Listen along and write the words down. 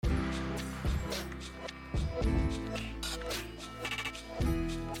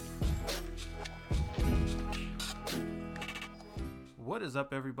What is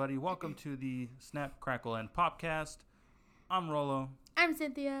up, everybody? Welcome to the Snap, Crackle, and Popcast. I'm Rolo. I'm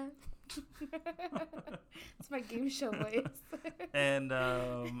Cynthia. It's my game show voice. And,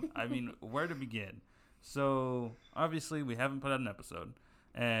 where to begin? So, obviously, we haven't put out an episode.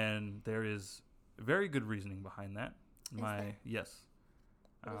 And there is very good reasoning behind that. Yes.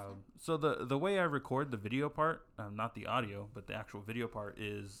 So the way I record the video part, not the audio, but the actual video part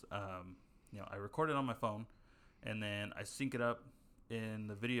is, I record it on my phone, and then I sync it up in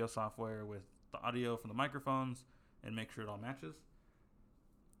the video software with the audio from the microphones and make sure it all matches.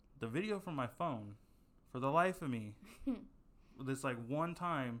 The video from my phone, for the life of me, this one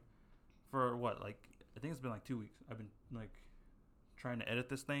time for I think it's been 2 weeks. I've been trying to edit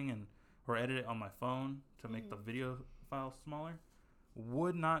this thing or edit it on my phone to make the video file smaller.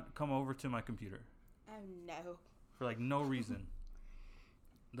 Would not come over to my computer. Oh no. For no reason.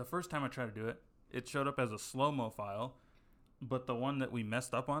 The first time I tried to do it, it showed up as a slow-mo file, but the one that we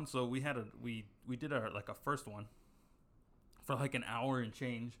messed up on, so we did a first one for an hour and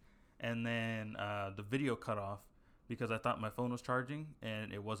change, and then the video cut off because I thought my phone was charging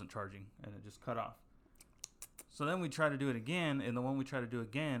and it wasn't charging and it just cut off. So then we tried to do it again, and the one we tried to do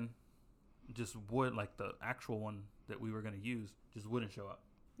again just would, the actual one that we were going to use just wouldn't show up.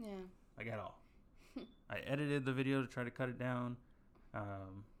 Yeah. At all. I edited the video to try to cut it down.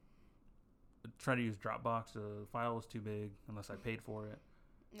 Try to use Dropbox. The file was too big unless I paid for it.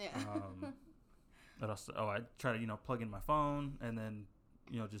 Yeah. What else? Oh, I try to plug in my phone and then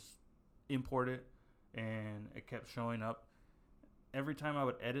just import it, and it kept showing up. Every time I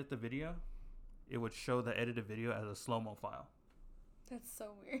would edit the video, it would show the edited video as a slow-mo file. That's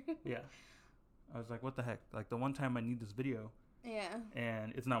so weird. Yeah. I was like, what the heck? The one time I need this video. Yeah.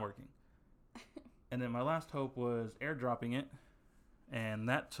 And it's not working. And then my last hope was airdropping it. And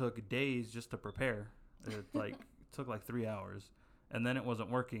that took days just to prepare. It took 3 hours. And then it wasn't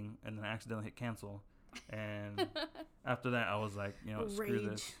working. And then I accidentally hit cancel. And after that, I was like, screw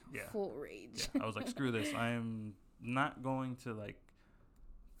this. Yeah. Full rage. Yeah. I was like, screw this. I am not going to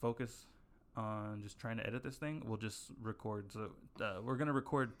focus on just trying to edit this thing. We'll just record. So we're going to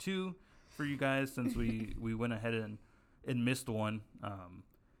record 2 for you guys since we went ahead and missed one.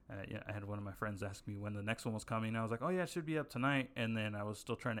 I had one of my friends ask me when the next one was coming. I was like, oh yeah, it should be up tonight. And then I was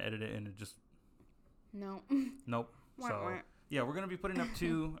still trying to edit it, and it just nope. So yeah, we're gonna be putting up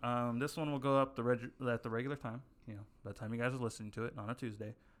 2. This one will go up at the regular time. By the time you guys are listening to it on a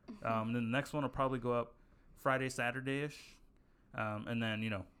Tuesday. And then the next one will probably go up Friday, Saturday-ish. And then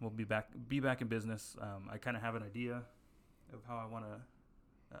we'll be back in business. I kind of have an idea of how I want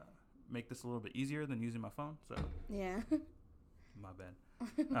to make this a little bit easier than using my phone. So yeah, my bad.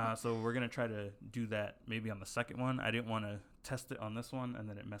 So we're gonna try to do that maybe on the second one. I didn't want to test it on this one and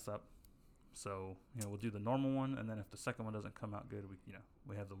then it mess up. So we'll do the normal one, and then if the second one doesn't come out good,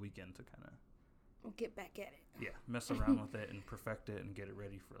 we have the weekend to kind of we'll get back at it. Yeah, mess around with it and perfect it and get it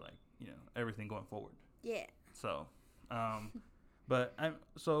ready for everything going forward. Yeah. So,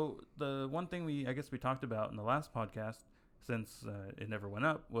 so the one thing we talked about in the last podcast, since it never went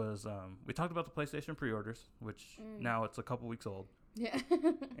up, was we talked about the PlayStation pre-orders, which now it's a couple weeks old. Yeah.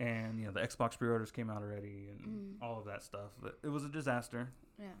 And the Xbox pre-orders came out already, and all of that stuff. It was a disaster.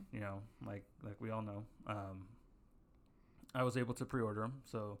 Yeah. Like we all know. I was able to pre-order them,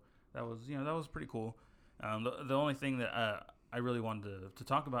 so that was pretty cool. The only thing that I really wanted to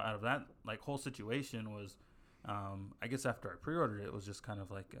talk about out of that whole situation was, I guess after I pre-ordered it, it was just kind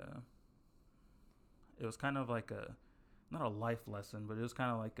of not a life lesson, but it was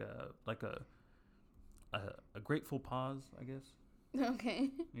kind of a grateful pause, I guess. Okay.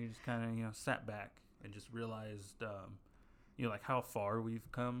 You just kind of sat back and just realized how far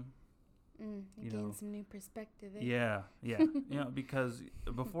we've come. Gain some new perspective. Yeah. Because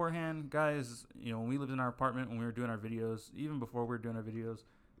beforehand, guys, when we lived in our apartment, when we were doing our videos, even before we were doing our videos,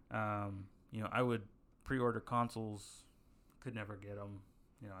 I would pre-order consoles, could never get them.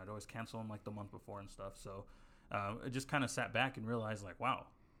 I'd always cancel them the month before and stuff. So I just kind of sat back and realized wow,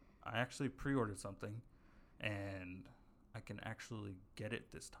 I actually pre-ordered something and I can actually get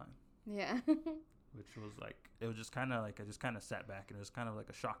it this time. Yeah. Which was it was just kind of I just kind of sat back, and it was kind of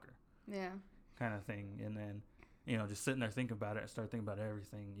a shocker. Yeah. Kind of thing. And then, just sitting there thinking about it, I started thinking about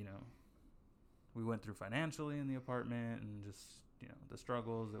everything, we went through financially in the apartment, and just, the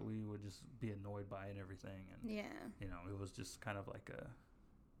struggles that we would just be annoyed by and everything. And, yeah. It was just kind of a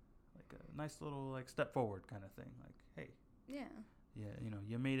nice little, step forward kind of thing. Hey. Yeah. Yeah,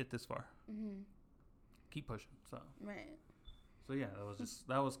 you made it this far. Mm-hmm. Keep pushing. So. Right. So, yeah,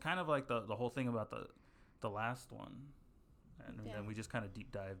 that was kind of the whole thing about the last one. And then we just kind of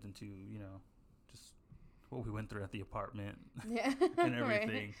deep dived into, just what we went through at the apartment Yeah. and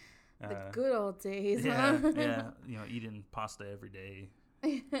everything. The good old days. Yeah, Huh? yeah. Eating pasta every day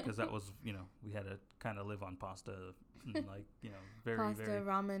because that was, we had to kind of live on pasta and very, Pasta, very.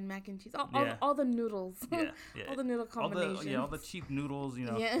 ramen, mac and cheese, Yeah. all the noodles. Yeah, yeah. All the noodle combinations. All the cheap noodles,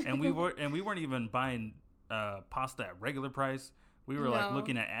 Yeah. and we weren't even buying pasta at regular price. We were like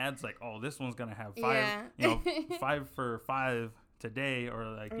looking at ads like, oh, this one's gonna have five, Yeah. 5 for $5 today, or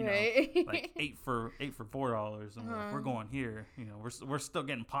like Right. like $8 for $4, and we're going here. We're still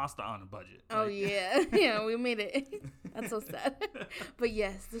getting pasta on a budget. Oh yeah, yeah, we made it. That's so sad. But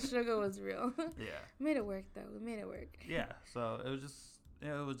yes, the sugar was real. Yeah. We made it work though. We made it work. Yeah. So it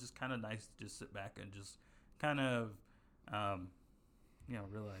was just kind of nice to just sit back and just kind of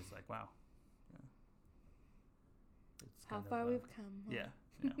realize like, wow. It's How kind far of, we've come. Huh?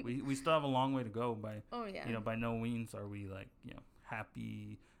 Yeah. We still have a long way to go. Oh yeah. By no means are we like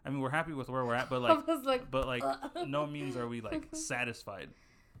happy. I mean, we're happy with where we're at, but no means are we like satisfied.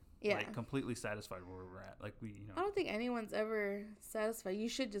 Yeah. Like completely satisfied where we're at. Like I don't think anyone's ever satisfied. You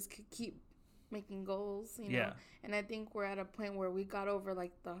should just keep making goals. Yeah. And I think we're at a point where we got over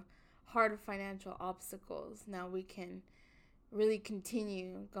like the hard financial obstacles. Now we can really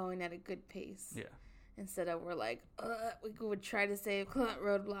continue going at a good pace. Yeah. Instead of we're like, we would try to save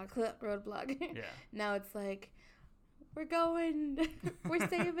roadblock. Yeah. Now it's like, we're going, we're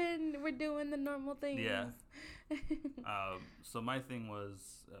saving, we're doing the normal things. Yeah. So my thing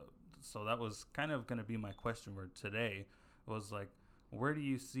was, so that was kind of going to be my question for today, was like, where do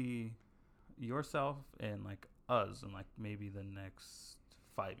you see yourself and like us in like maybe the next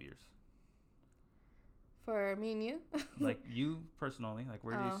 5 years? For me and you? Like you personally, like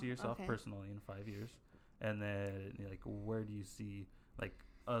where do you see yourself okay. personally in 5 years? And then like where do you see like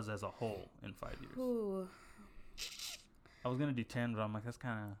us as a whole in 5 years? Ooh. I was gonna do 10, but I'm like, that's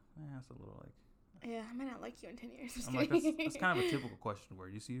kind of that's a little like. Yeah, I might not like you in 10 years. I'm like, that's kind of a typical question. Where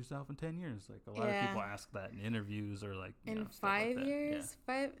do you see yourself in 10 years? Like a lot of people ask that in interviews or like in stuff 5 like years.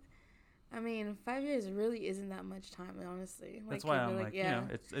 Yeah. 5 years really isn't that much time, honestly. That's why I'm like,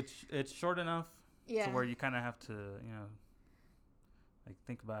 it's short enough. Yeah. To where you kind of have to, like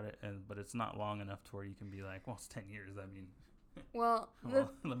think about it, but it's not long enough to where you can be like, well, it's 10 years. I mean, well,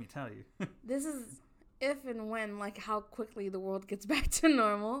 let me tell you. This is if and when, like, how quickly the world gets back to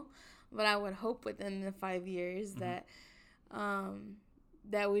normal. But I would hope within the 5 years that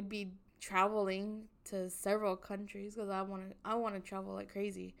we'd be traveling to several countries, because I want to travel like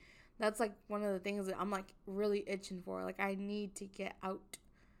crazy. That's like one of the things that I'm like really itching for. Like, I need to get out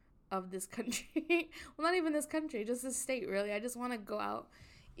of this country. Well, not even this country, just this state, really. I just want to go out,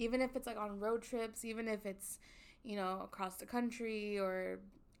 even if it's like on road trips, even if it's across the country, or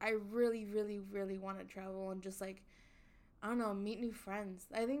I really, really, really want to travel and just like, I don't know, meet new friends.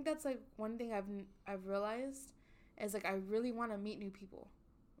 I think that's like one thing I've realized is like I really want to meet new people,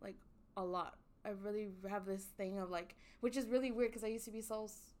 like a lot. I really have this thing of like, which is really weird because I used to be so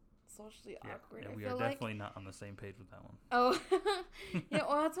socially awkward. Yeah, we are definitely not on the same page with that one. Oh, yeah.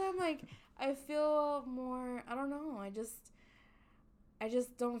 Well, that's why I'm like, I feel more. I don't know. I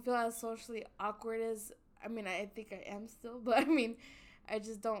just don't feel as socially awkward as. I mean, I think I am still, but I mean, I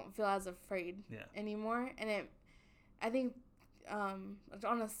just don't feel as afraid anymore. And I think, on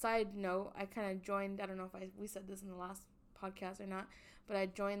a side note, I kind of joined. I don't know if we said this in the last podcast or not, but I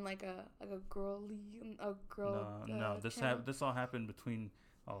joined like a girl. No. This all happened between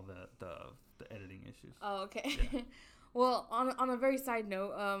all the editing issues. Oh, okay. Yeah. Well, on a very side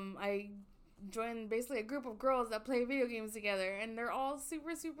note, I joined basically a group of girls that play video games together, and they're all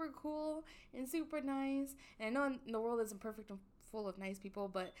super, super cool and super nice. And I know the world isn't perfect and full of nice people,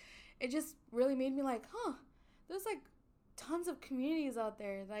 but it just really made me like, there's like tons of communities out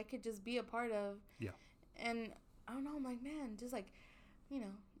there that I could just be a part of. Yeah. And I don't know, I'm like, man, just like,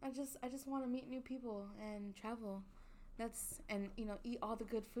 I just want to meet new people and travel. Eat all the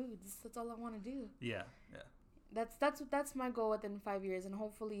good foods. That's all I want to do. Yeah, yeah. That's my goal within 5 years, and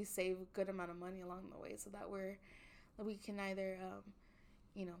hopefully save a good amount of money along the way, so that we can either,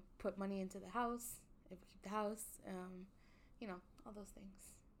 put money into the house if we keep the house, all those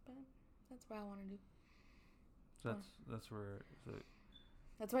things. But that's what I want to do. So that's where.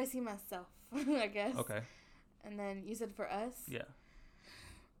 That's where I see myself, I guess. Okay. And then you said for us. Yeah.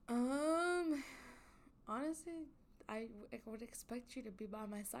 Honestly, I would expect you to be by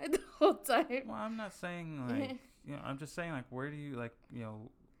my side the whole time. Well, I'm not saying like, I'm just saying like, where do you like,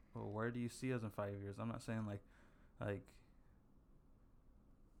 where do you see us in 5 years? I'm not saying like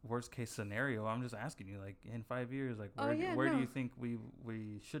worst case scenario. I'm just asking you like in 5 years, like where do you think we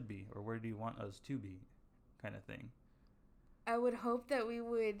should be, or where do you want us to be, kind of thing. I would hope that we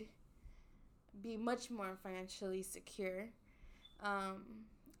would be much more financially secure.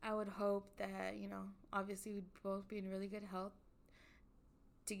 I would hope that, obviously we'd both be in really good health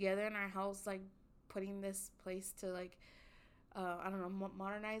together in our house, like putting this place to like, I don't know,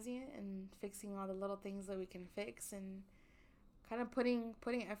 modernizing it and fixing all the little things that we can fix and kind of putting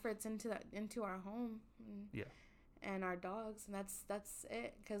efforts into our home and our dogs, and that's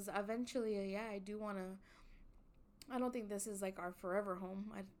it. Because eventually, I do want to. I don't think this is like our forever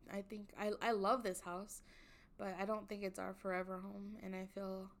home. I think I love this house, but I don't think it's our forever home, and I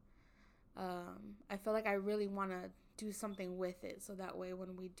feel like I really want to do something with it, so that way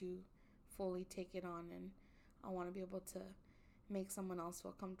when we do fully take it on, and I want to be able to make someone else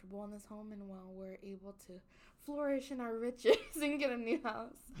feel comfortable in this home, and while we're able to flourish in our riches and get a new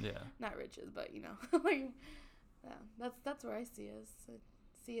house. Yeah. Not riches, but like, yeah, that's where I see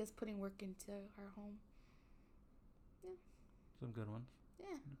us putting work into our home. Yeah. Some good ones.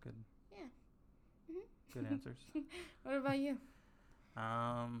 Yeah. Good. Yeah. Mm-hmm. Good answers. What about you?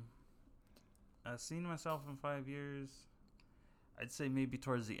 I've seen myself in 5 years. I'd say maybe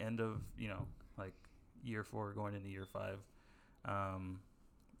towards the end of, like year 4 going into year 5.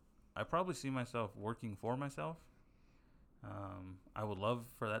 I probably see myself working for myself. I would love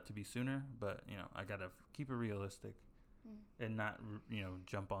for that to be sooner, but, I got to keep it realistic and not,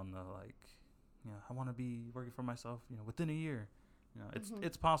 jump on the, like, I want to be working for myself, within a year.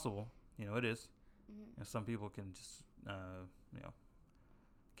 It's possible. It is. Mm-hmm. Some people can just,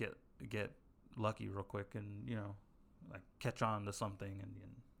 get lucky real quick and, like catch on to something and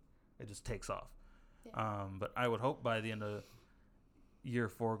it just takes off. Yeah. But I would hope by the end of year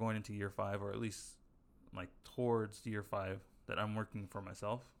 4 going into year 5, or at least like towards year 5, that I'm working for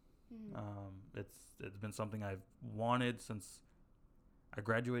myself. Mm-hmm. It's been something I've wanted since I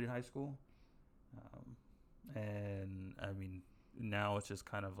graduated high school. And I mean, now it's just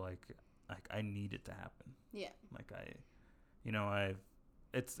kind of like I need it to happen. Yeah. Like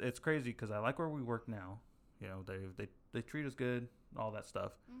it's crazy because I like where we work now. They treat us good, all that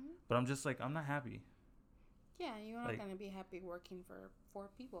stuff. Mm-hmm. But I'm just like, I'm not happy. Yeah, you're not going to be happy working for 4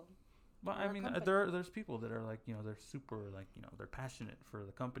 people. But I mean, there's people that are like, they're super like, they're passionate for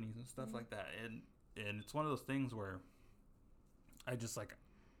the companies and stuff like that. And it's one of those things where I've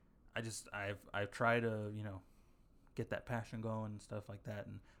tried to, get that passion going and stuff like that.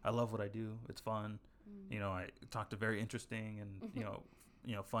 And I love what I do. It's fun. Mm-hmm. I talk to very interesting and,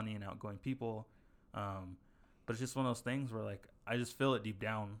 funny and outgoing people. But it's just one of those things where like, I just feel it deep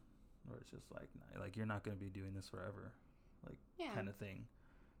down where it's just like you're not going to be doing this forever, like kind of thing.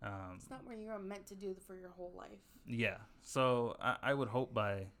 It's not where you're meant to do for your whole life. Yeah. So I would hope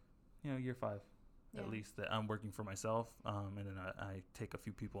by, year 5, at least, that I'm working for myself. And then I take a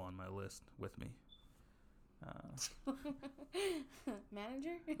few people on my list with me.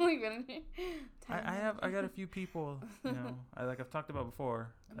 Manager? I got a few people, I've talked about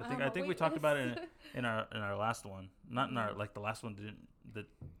before. I think we talked about it in our last one. Not in our, like, the last one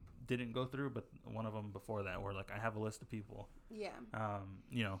didn't go through, but one of them before that, where like I have a list of people. Yeah.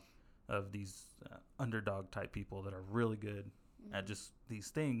 Of these underdog type people that are really good at just these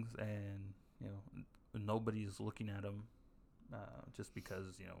things, and nobody's looking at them just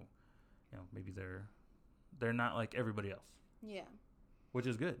because maybe they're not like everybody else. Yeah. Which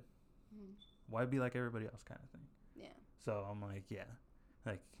is good. Mm-hmm. Why be like everybody else, kind of thing. Yeah. So I'm like,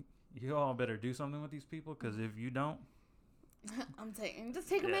 you all better do something with these people, because if you don't, just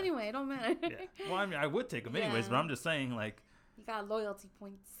take them anyway. It don't matter. Yeah. Well, I mean, I would take them anyways, but I'm just saying, like, you got loyalty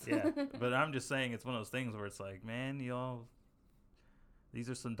points. Yeah, but I'm just saying it's one of those things where it's like, man, these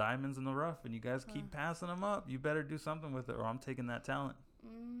are some diamonds in the rough, and you guys keep passing them up. You better do something with it, or I'm taking that talent,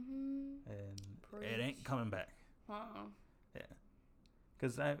 and it ain't coming back. Yeah,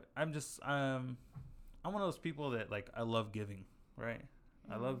 because I'm one of those people that, like, I love giving, right?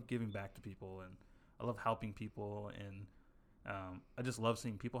 I love giving back to people, and I love helping people, and I just love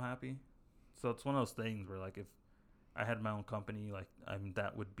seeing people happy. So it's one of those things where, like, if I had my own company, like,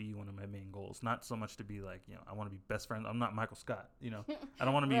 that would be one of my main goals. Not so much to be like, I want to be best friends. I'm not Michael Scott, I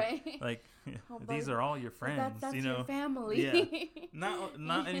don't want to be right. Like, these are all your friends, that's your family. Yeah,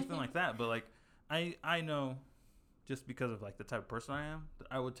 not anything like that. But like, I know, just because of like the type of person I am, that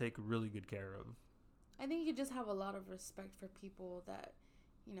I would take really good care of. I think you just have a lot of respect for people that,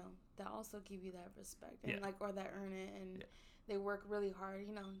 that also give you that respect, and like, or that earn it, and they work really hard.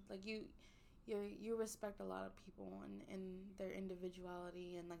 Like you respect a lot of people and their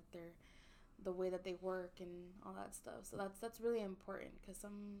individuality, and like the way that they work and all that stuff. So that's really important, because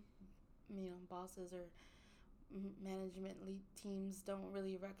some bosses or management lead teams don't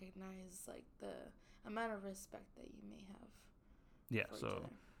really recognize like the amount of respect that you may have. Yeah. So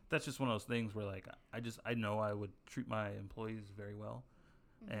that's just one of those things where like I know I would treat my employees very well,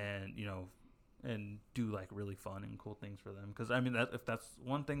 and and do like really fun and cool things for them. Because I mean, if that's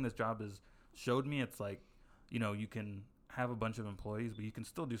one thing this job has showed me, it's like you can have a bunch of employees, but you can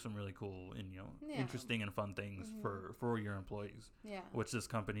still do some really cool and interesting and fun things for your employees. Yeah. Which this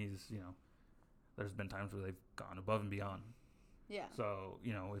company's there's been times where they've gone above and beyond. Yeah. So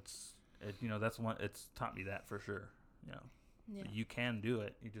that's one. It's taught me that for sure. Yeah. You can do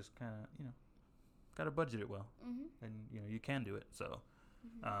it. You just kind of got to budget it well, and you can do it. So,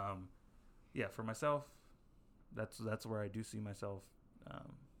 for myself, that's where I do see myself.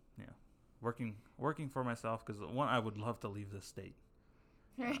 Working for myself, because one, I would love to leave this state.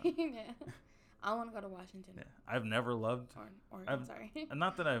 Right. Yeah. I want to go to Washington. Yeah. I've never loved. Oregon, sorry.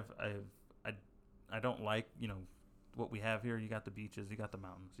 Not that I don't like what we have here. You got the beaches, you got the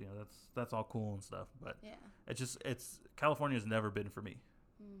mountains. That's all cool and stuff. But it's California's never been for me.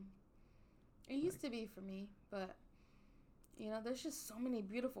 It used to be for me, but there's just so many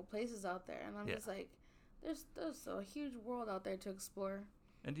beautiful places out there, and I'm just like, there's a huge world out there to explore.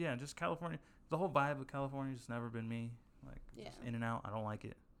 And just California, the whole vibe of California just never been me. Like just in and out, I don't like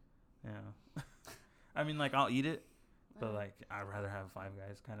it. Yeah, I mean, like I'll eat it, but like I'd rather have Five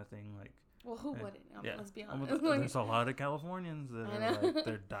Guys kind of thing. Like, well, who wouldn't? Let's be honest. There's a lot of Californians that are like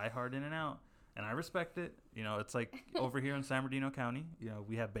they're diehard in and out, and I respect it. It's like over here in San Bernardino County,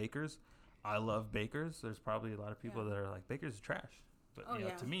 we have Bakers. I love Bakers. There's probably a lot of people that are like, Bakers is trash,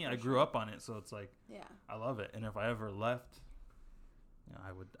 but to me, I grew up on it, so it's like I love it. And if I ever left,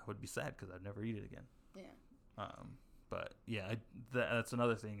 I would be sad because I'd never eat it again. Yeah. But that's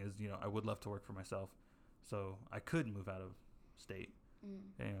another thing is I would love to work for myself, so I could move out of state.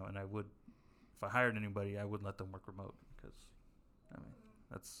 And I would, if I hired anybody, I would let them work remote, because I mean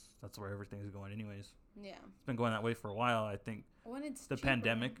that's where everything is going anyways. Yeah. It's been going that way for a while. I think the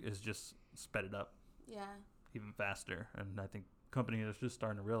pandemic is just sped it up. Yeah. Even faster, and I think companies are just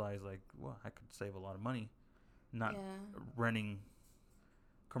starting to realize like, well, I could save a lot of money, not renting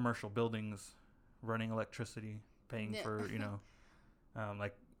commercial buildings, running electricity, paying for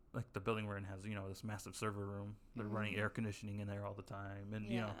like the building we're in has this massive server room. They're running air conditioning in there all the time, and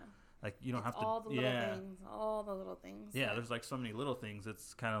like you don't have to all the little things. Yeah, there's like so many little things.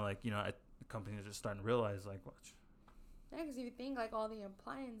 It's kind of like companies are just starting to realize like, watch. Yeah, because if you think like all the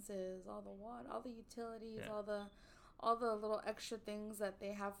appliances, all the water, all the utilities, all the little extra things that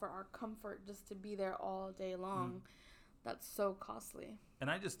they have for our comfort just to be there all day long, that's so costly. And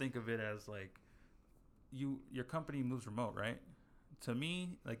I just think of it as like your company moves remote, right? To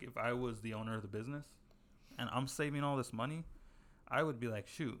me, like if I was the owner of the business and I'm saving all this money, I would be like,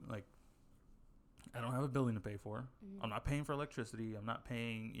 shoot, like I don't have a building to pay for. I'm not paying for electricity. I'm not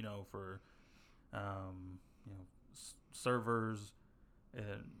paying, for, servers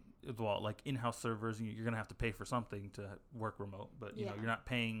and like in-house servers. You're going to have to pay for something to work remote, but you're not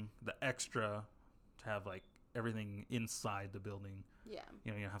paying the extra to have like everything inside the building. Yeah.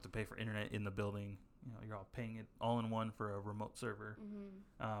 You don't have to pay for internet in the building. You're all paying it all in one for a remote server.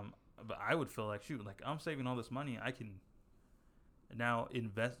 But I would feel like, shoot, like I'm saving all this money. I can now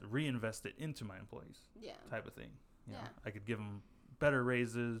reinvest it into my employees. Yeah. Type of thing. I could give them better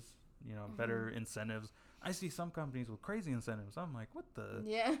raises, better incentives. I see some companies with crazy incentives. I'm like, what the?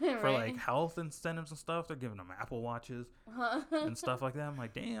 Yeah. For like health incentives and stuff, they're giving them Apple Watches and stuff like that. I'm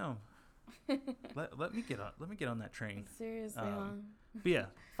like, damn. let me get on that train. Seriously,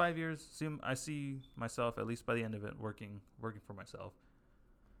 But 5 years. I see myself at least by the end of it working for myself,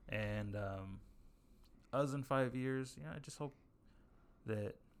 and us in 5 years. I just hope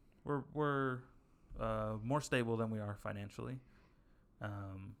that we're more stable than we are financially.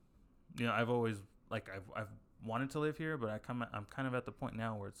 I've always I've wanted to live here, but I'm kind of at the point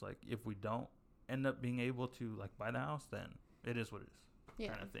now where it's like if we don't end up being able to like buy the house, then it is what it is,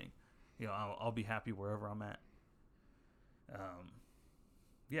 kind of thing. I'll be happy wherever I'm at.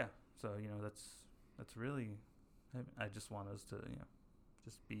 So that's really. I just want us to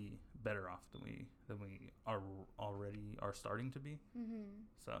just be better off than we are already are starting to be.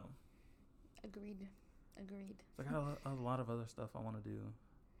 So. Agreed. I got a lot of other stuff I want to do.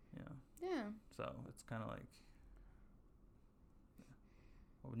 Yeah. So it's kind of like.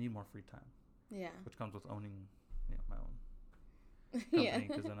 Well, we need more free time. Yeah. Which comes with owning, my own company,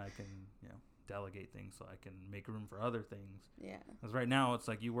 because then I can, delegate things so I can make room for other things. Yeah. Because right now it's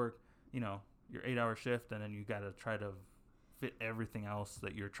like you work, your 8-hour shift, and then you got to try to fit everything else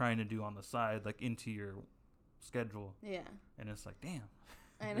that you're trying to do on the side, like into your schedule. Yeah. And it's like, damn.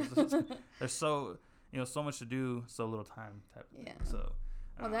 I know. There's so much to do, so little time type of thing. So.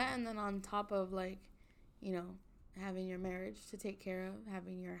 Well, that, and then on top of like, having your marriage to take care of,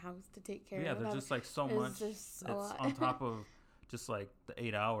 having your house to take care of. Yeah, there's just like so much. Just it's on top of just like the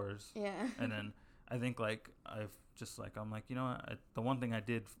 8 hours. Yeah. And then I think like I'm like, you know what? The one thing I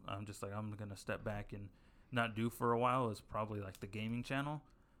did, I'm just like, I'm going to step back and not do for a while is probably like the gaming channel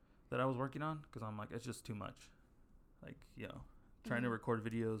that I was working on. Cause I'm like, it's just too much. Like, you know, trying to record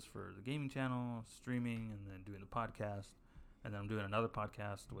videos for the gaming channel, streaming, and then doing the podcast. And then I'm doing another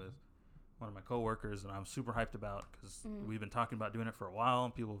podcast with one of my coworkers, and I'm super hyped about because we've been talking about doing it for a while,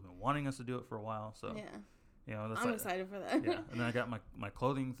 and people have been wanting us to do it for a while. So, yeah, you know, I'm excited for that. Yeah, and then I got my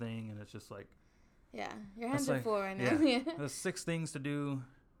clothing thing, and it's just like, yeah, your hands are full right now. Yeah, there's 6 things to do,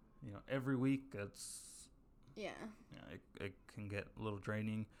 you know, every week. It's it can get a little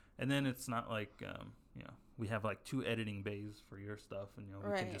draining, and then it's not like you know, we have like 2 editing bays for your stuff, and you know,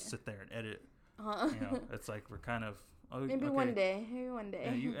 we can just sit there and edit. You know, it's like we're kind of maybe one day.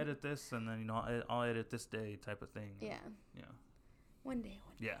 Yeah, you edit this, and then you know I'll edit this day, type of thing. Yeah. Yeah. One day.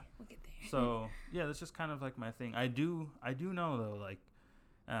 Yeah. We'll get there. So yeah, that's just kind of like my thing. I do know though, like,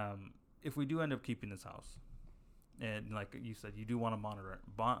 if we do end up keeping this house, and like you said, you do want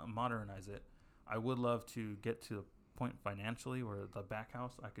to modernize it. I would love to get to the point financially where the back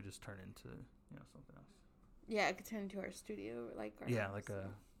house I could just turn into, you know, something else. Yeah, it could turn into our studio, like our yeah, house, like a.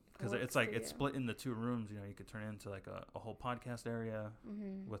 Because it's like it's split into 2 rooms. You know, you could turn it into like a whole podcast area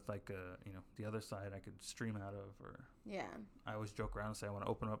with like you know, the other side I could stream out of. Or yeah, I always joke around and say I want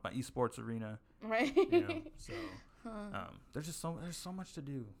to open up my esports arena. Right. You know, so there's so much to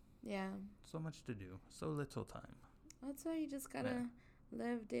do. Yeah. So much to do. So little time. That's why you just gotta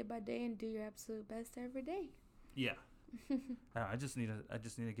live day by day and do your absolute best every day. Yeah. I just need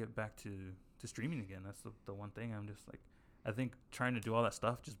to get back to streaming again. That's the one thing. I'm just like. I think trying to do all that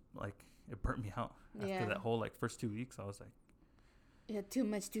stuff just like it burnt me out after that whole like first 2 weeks. I was like, yeah, too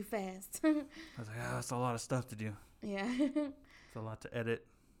much, too fast. I was like, that's a lot of stuff to do. Yeah, it's a lot to edit,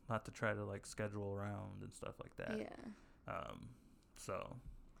 a lot to try to like schedule around and stuff like that. Yeah. So,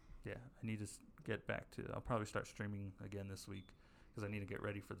 yeah, I need to get back to. I'll probably start streaming again this week because I need to get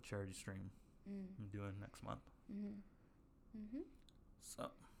ready for the charity stream I'm doing next month.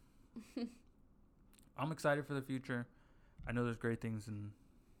 So, I'm excited for the future. I know there's great things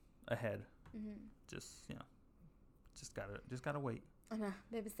ahead. Just, you know, just gotta wait.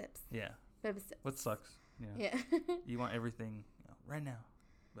 Baby steps. Yeah. Baby steps. What sucks? You know, yeah. You want everything, you know, right now,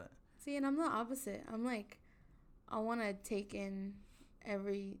 but see, and I'm the opposite. I'm like, I want to take in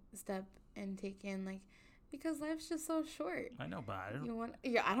every step and take in like, because life's just so short. I know, but I don't.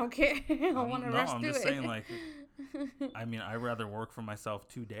 I don't care. I want to rush through it. No, I'm just saying, like, I mean, I'd rather work for myself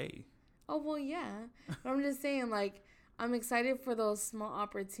today. Oh well, yeah. But I'm just saying, like. I'm excited for those small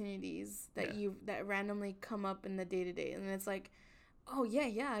opportunities that that randomly come up in the day-to-day. And it's like, oh,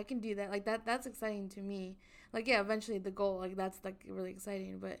 yeah, I can do that. Like, that's exciting to me. Like, yeah, eventually the goal, like, that's, like, really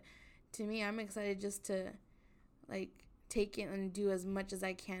exciting. But to me, I'm excited just to, like, take it and do as much as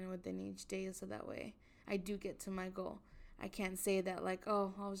I can within each day so that way I do get to my goal. I can't say that, like,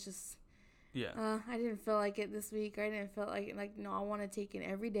 oh, I was just, I didn't feel like it this week, or I didn't feel like it. Like, no, I want to take it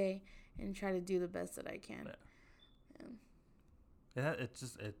every day and try to do the best that I can. Yeah, it's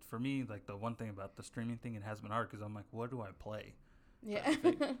just for me, like the one thing about the streaming thing, it has been hard because I'm like, what do I play? Yeah.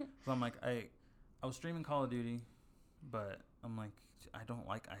 So I'm like, I was streaming Call of Duty, but I'm like, I don't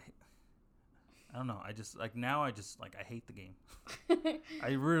know. I just like now I hate the game. I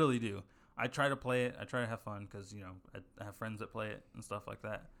really do. I try to play it. I try to have fun because, you know, I have friends that play it and stuff like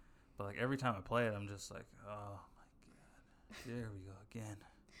that. But like every time I play it, I'm just like, oh my God, there we go again.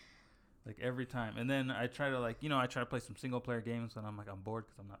 Like every time. And then I try to I try to play some single player games and I'm like, I'm bored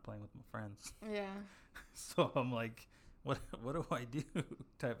because I'm not playing with my friends. Yeah. So I'm like, what do I do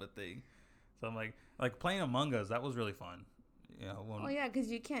type of thing. So I'm like playing Among Us, that was really fun. You know, yeah, because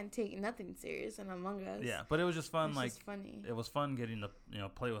you can't take nothing serious in Among Us. Yeah, but it was just fun. It's just funny. It was fun getting to, you know,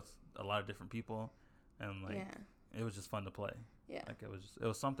 play with a lot of different people. And like, it was just fun to play. Yeah. Like it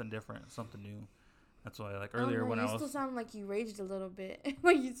was something different, something new. That's why, like, earlier when I was... You still sound like you raged a little bit.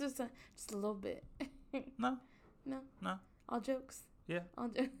 Like, you just a little bit. No. All jokes. Yeah. All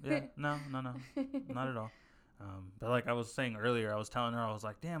jokes. Yeah. No. Not at all. But like I was saying earlier, I was telling her, I was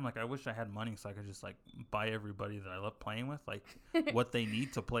like, damn, like, I wish I had money so I could just, like, buy everybody that I love playing with, like, what they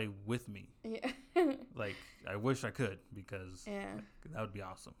need to play with me. Yeah. Like, I wish I could because that would be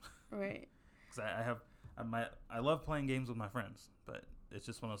awesome. Right. Because I love playing games with my friends, but... It's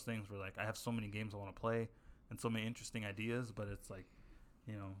just one of those things where, like, I have so many games I want to play and so many interesting ideas, but it's like,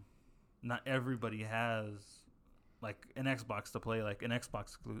 you know, not everybody has, like, an Xbox to play, like, an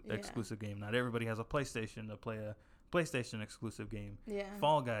Xbox exclusive game. Not everybody has a PlayStation to play a PlayStation exclusive game. Yeah.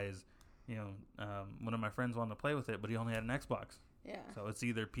 Fall Guys, one of my friends wanted to play with it, but he only had an Xbox. Yeah. So it's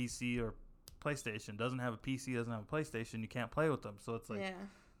either PC or PlayStation. Doesn't have a PC, doesn't have a PlayStation. You can't play with them. So it's like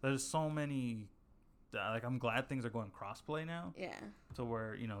there's so many. Like I'm glad things are going crossplay now. Yeah. To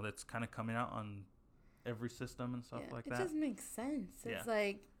where that's kind of coming out on every system and stuff like that. It just makes sense. It's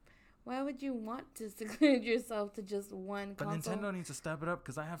like, why would you want to seclude yourself to just one console? But Nintendo needs to step it up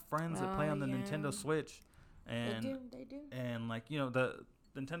because I have friends that play on the Nintendo Switch, and they do. And like the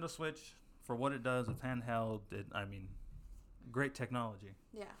Nintendo Switch, for what it does, it's handheld. Great technology.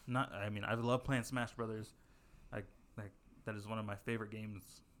 Yeah. I love playing Smash Brothers. Like that is one of my favorite games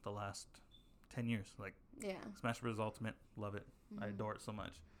the last 10 years. Like Smash Brothers Ultimate, love it. I adore it so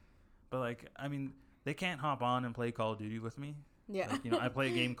much. But they can't hop on and play Call of Duty with me. Yeah. I play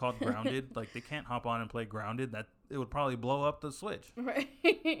a game called Grounded. Like they can't hop on and play Grounded. That it would probably blow up the Switch. Right.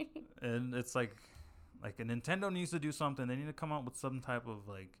 And it's like a Nintendo needs to do something. They need to come out with some type of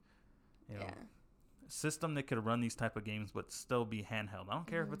system that could run these type of games but still be handheld. I don't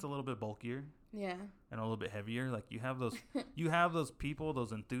care if it's a little bit bulkier. Yeah. And a little bit heavier. Like you have those people,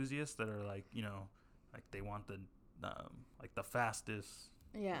 those enthusiasts that are like they want the fastest,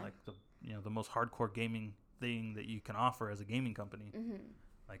 like the most hardcore gaming thing that you can offer as a gaming company.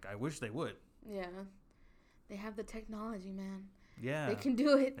 Like I wish they would. Yeah. They have the technology, man. Yeah. They can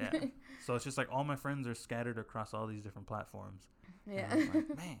do it. Yeah. So it's just like all my friends are scattered across all these different platforms. Yeah. And I'm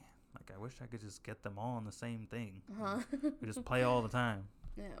like, man, I wish I could just get them all on the same thing. We just play all the time.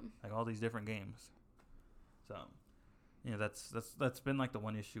 Yeah. Like all these different games. So, that's been like the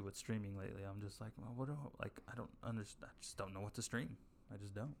one issue with streaming lately. I'm just like, well, I don't understand. I just don't know what to stream. I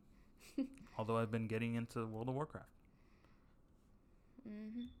just don't. Although I've been getting into World of Warcraft.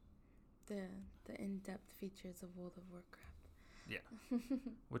 The in-depth features of World of Warcraft. Yeah.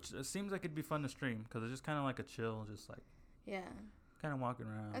 Which seems like it'd be fun to stream because it's just kind of like a chill, just like kind of walking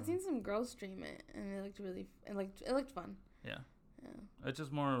around. I've seen some girls stream it and it looked fun. Yeah. It's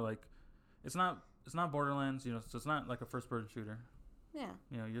just more like it's not Borderlands, so it's not like a first person shooter. Yeah.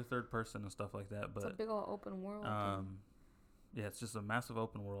 You're third person and stuff like that, but it's a big old open world. Yeah, it's just a massive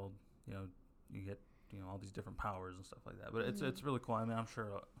open world. You get all these different powers and stuff like that. But it's really cool. I mean, I'm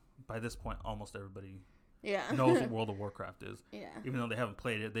sure by this point almost everybody knows what World of Warcraft is. Yeah. Even though they haven't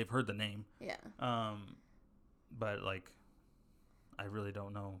played it, they've heard the name. Yeah. But I really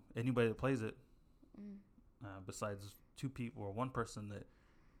don't know anybody that plays it besides two people or one person that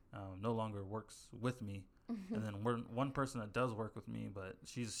no longer works with me, and then one person that does work with me, but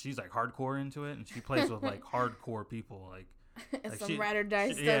she's like hardcore into it, and she plays with like hardcore people, like some ride or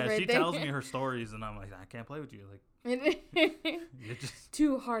die stuff. Yeah, she tells me her stories, and I'm like, I can't play with you. Like you're just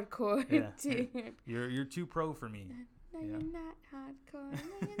too hardcore. Yeah, you're too pro for me. No, you're not hardcore.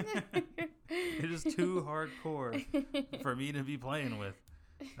 No, you're just too hardcore for me to be playing with.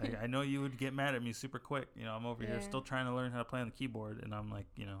 Like, I know you would get mad at me super quick. I'm over here still trying to learn how to play on the keyboard, and I'm like,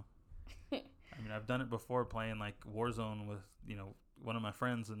 I mean, I've done it before playing like Warzone with, one of my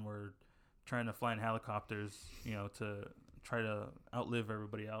friends, and we're trying to fly in helicopters, to try to outlive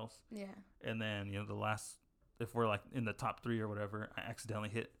everybody else. Yeah. And then, if we're like in the top 3 or whatever, I accidentally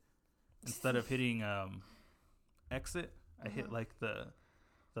hit, instead of hitting exit, I hit like the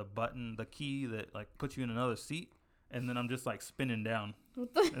button, the key that like puts you in another seat. And then I'm just like spinning down,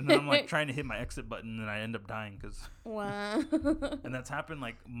 and then I'm like trying to hit my exit button, and I end up dying because. Wow. And that's happened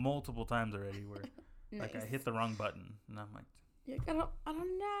like multiple times already, where like I hit the wrong button, and I'm like. I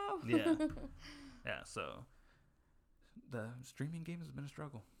don't know. Yeah. Yeah. So, the streaming game has been a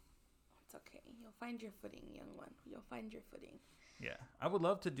struggle. It's okay. You'll find your footing, young one. You'll find your footing. Yeah, I would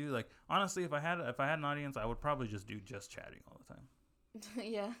love to do honestly, if I had an audience, I would probably just do just chatting all the time.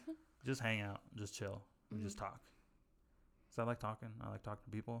 Yeah. Just hang out, just chill, and just talk. So I like talking. I like talking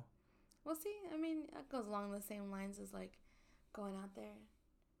to people. Well, see, I mean, that goes along the same lines as like going out there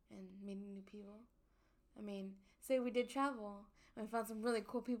and meeting new people. I mean, say we did travel and we found some really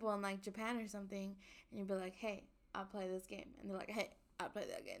cool people in like Japan or something, and you'd be like, "Hey, I'll play this game," and they're like, "Hey, I'll play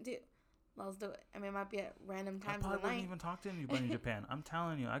that game too. Let's do it." I mean, it might be at random times of the night. I wouldn't even talk to anybody in Japan. I'm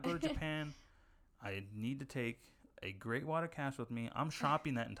telling you, I go to Japan. I need to take a great wad of cash with me. I'm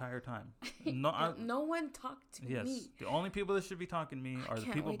shopping that entire time. No one talked to me. Yes, the only people that should be talking to me are the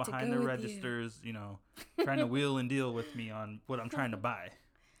people behind the registers, trying to wheel and deal with me on what I'm trying to buy.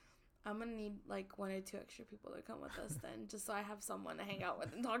 I'm going to need like 1 or 2 extra people to come with us then, just so I have someone to hang out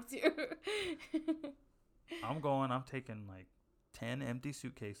with and talk to. I'm taking like 10 empty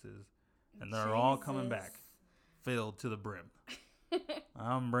suitcases, and they're all coming back filled to the brim.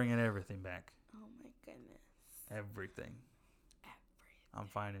 I'm bringing everything back. Oh my goodness. Everything. I'm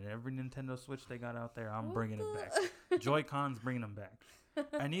finding every Nintendo Switch they got out there. I'm bringing it back. Joy-Con's bringing them back.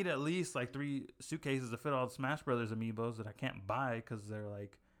 I need at least like 3 suitcases to fit all the Smash Brothers amiibos that I can't buy because they're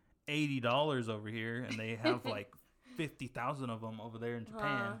like $80 over here, and they have like 50,000 of them over there in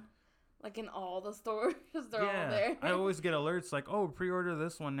Japan. Like in all the stores, they're all there. I always get alerts like, oh, pre-order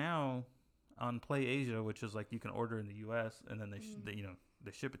this one now on Play Asia, which is like you can order in the U.S. and then they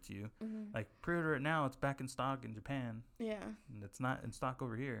ship it to you. Mm-hmm. Like, pre-order it now. It's back in stock in Japan. Yeah. And it's not in stock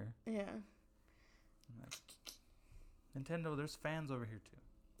over here. Yeah. Like, Nintendo, there's fans over here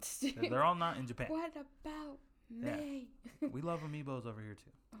too. They're all not in Japan. What about me? Yeah. We love amiibos over here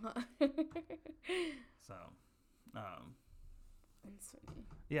too. So, That's funny.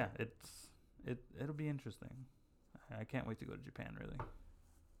 yeah, it'll be interesting. I can't wait to go to Japan. Really,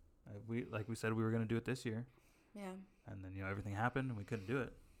 we said we were gonna do it this year. Yeah. And then everything happened and we couldn't do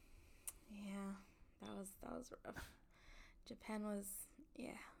it. Yeah, that was rough. Japan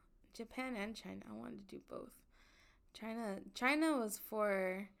and China. I wanted to do both. China was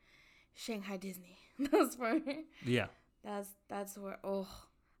for Shanghai Disney. That was for That's where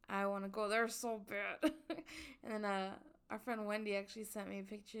I want to go there so bad. And then our friend Wendy actually sent me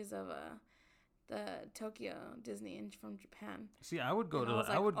pictures of the Tokyo Disney from Japan. See, I would go to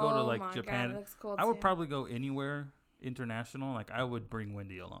Japan. God, it looks cool I would too. probably go anywhere international. Like, I would bring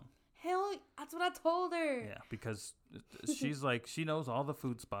Wendy along. Hell, that's what I told her. Yeah, because she's like, she knows all the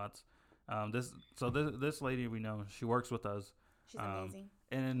food spots. This lady we know, she works with us. She's amazing.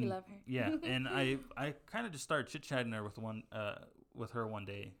 And we love her. Yeah, and I kind of just started chit chatting her with her one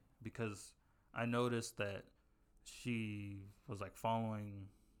day because I noticed that she was like following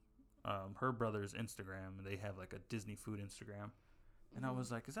her brother's Instagram, and they have like a Disney food Instagram, and I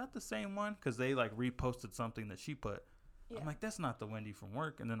was like, is that the same one? Because they like reposted something that she put. Yeah. I'm like, that's not the Wendy from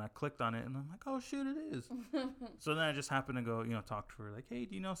work. And then I clicked on it, and I'm like, oh shoot, it is. So then I just happened to go, talk to her, like, hey,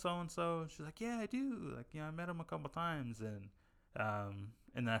 do you know so and so? She's like, yeah, I do. Like, I met him a couple times, and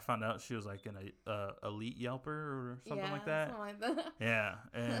then I found out she was like an elite Yelper or something like that. Something like that. Yeah,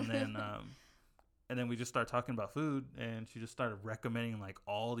 and then we just started talking about food, and she just started recommending like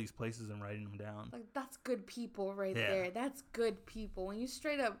all these places and writing them down. Like, that's good people right there. That's good people. When you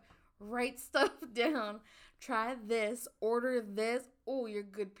straight up write stuff down, try this, order this. Oh, you're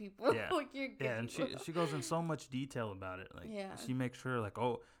good people. Yeah, like, you're good and people. she goes in so much detail about it. Like, she makes sure like,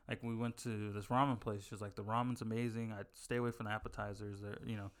 like we went to this ramen place. She's like, the ramen's amazing. I stay away from the appetizers.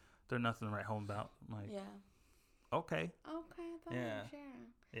 They're nothing to write home about. I'm like, okay.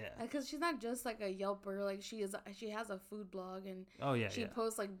 Yeah, because she's not just like a Yelper. Like, she has a food blog, and she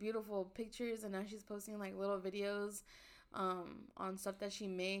posts like beautiful pictures, and now she's posting like little videos on stuff that she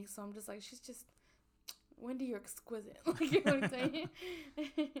makes. So I'm just like, she's just, Wendy, you're exquisite. Like, you know what I'm saying?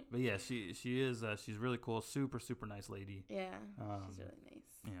 But yeah, she is she's really cool, super super nice lady. Yeah, she's really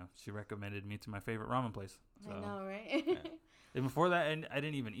nice. She recommended me to my favorite ramen place. So, I know, right? And before that, I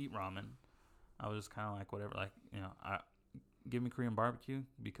didn't even eat ramen. I was just kind of like, whatever, like, give me Korean barbecue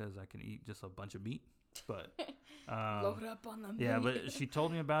because I can eat just a bunch of meat. But load up on the meat. Yeah, but she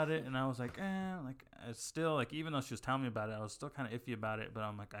told me about it, and I was like, like, it's still like, even though she was telling me about it, I was still kind of iffy about it. But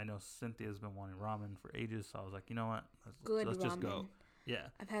I'm like, I know Cynthia's been wanting ramen for ages, so I was like, you know what, let's just go. Yeah,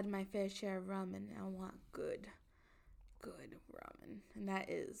 I've had my fair share of ramen. I want good ramen, and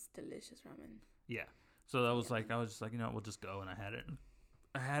that is delicious ramen. Yeah, so that was like, I was just like, we'll just go, and I had it,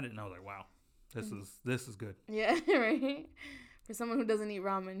 and I was like, wow, this is good. Yeah, right. For someone who doesn't eat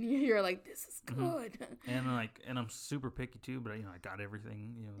ramen, you're like, this is good. Mm-hmm. And I'm super picky too, but I got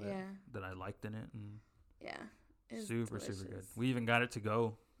everything that I liked in it, and super delicious. Super good. We even got it to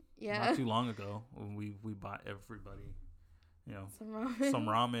go. Yeah. Not too long ago, when we bought everybody, some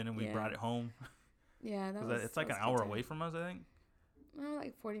ramen, and we brought it home. Yeah, it's like an hour away from us, I think.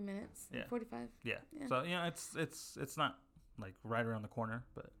 Like 40 minutes. Yeah. 45. Yeah. So it's not like right around the corner,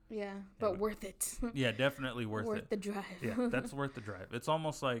 but but worth it. Yeah, definitely worth the drive. Yeah, that's worth the drive. It's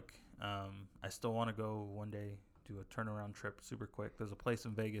almost like I still want to go one day, do a turnaround trip super quick. There's a place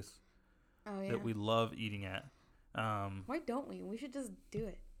in Vegas that we love eating at. Why don't we? We should just do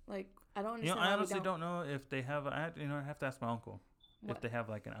it. Like, I don't understand. I honestly don't know if they have. I have to ask my uncle if they have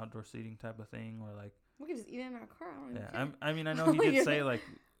like an outdoor seating type of thing, or like we could just eat it in our car. I mean, I know he did say like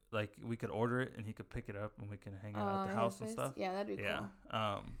we could order it and he could pick it up and we can hang out at the house and stuff. Yeah, that'd be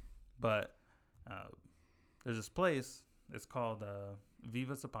cool. But there's this place. It's called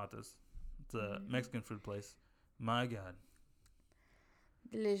Viva Zapatas. It's a Mexican food place. My God.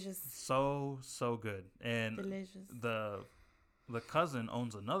 Delicious. So good. And delicious. The cousin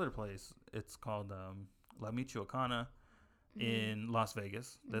owns another place. It's called La Michoacana in Las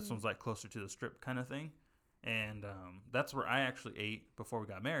Vegas. This one's like closer to the strip kind of thing. And that's where I actually ate before we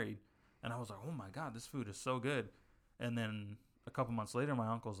got married. And I was like, oh my God, this food is so good. And then a couple months later,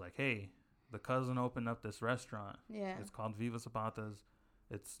 my uncle's like, hey, the cousin opened up this restaurant. Yeah. It's called Viva Zapata's.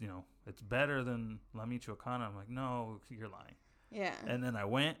 It's, you know, it's better than La Michoacana. I'm like, no, you're lying. Yeah. And then I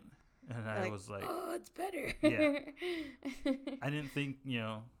went and I was like, oh, it's better. Yeah. I didn't think, you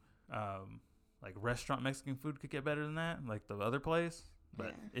know, like restaurant Mexican food could get better than that, like the other place.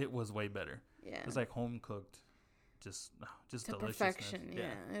 But it was way better. Yeah. It's like home cooked, just to delicious. Perfection.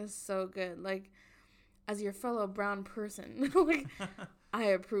 Yeah. It's so good. Like, as your fellow brown person, like, I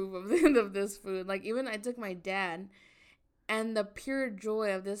approve of this food. Like, even I took my dad, and the pure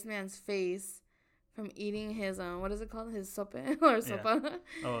joy of this man's face from eating his what is it called? His sope or sopa? Yeah.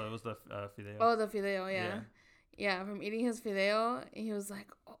 Oh, it was the fideo. Oh, the fideo. Yeah. From eating his fideo, he was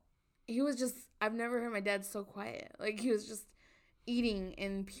like, he was just. I've never heard my dad so quiet. Like, he was just eating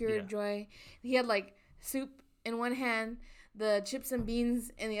in pure joy. He had like soup in one hand, the chips and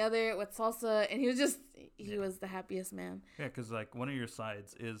beans in the other with salsa, and he was the happiest man. Yeah, because like one of your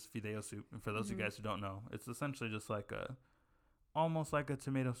sides is fideo soup, and for those of you guys who don't know, it's essentially just like almost like a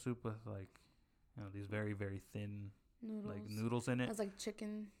tomato soup with like, you know, these very, very thin noodles in it. It has like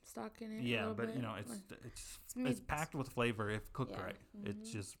chicken stock in it. Yeah, but bit. You know, it's packed with flavor if cooked right.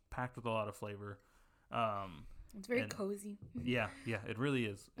 It's just packed with a lot of flavor. It's very cozy. Yeah, it really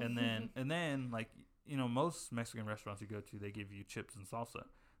is. And then like, you know, most Mexican restaurants you go to, they give you chips and salsa.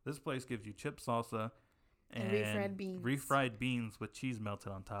 This place gives you chip salsa and refried beans with cheese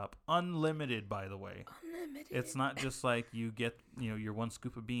melted on top. Unlimited, by the way. Unlimited. It's not just like you get, you know, your one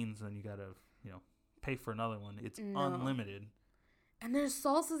scoop of beans and you gotta, you know, pay for another one. It's unlimited. And their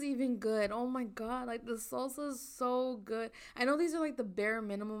salsa's even good. Oh my God. Like, the salsa is so good. I know these are like the bare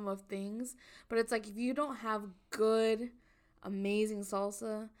minimum of things, but it's like if you don't have good, amazing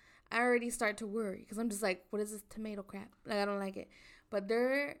salsa, I already start to worry because I'm just like, what is this tomato crap? Like, I don't like it. But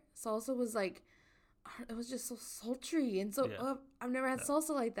their salsa was like, it was just so sultry and so, I've never had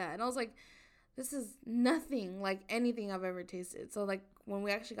salsa like that. And I was like, this is nothing like anything I've ever tasted. So like when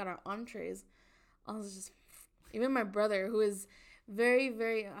we actually got our entrees, I was just, even my brother, who is very,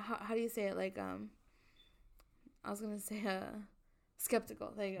 very, how do you say it? Like, I was going to say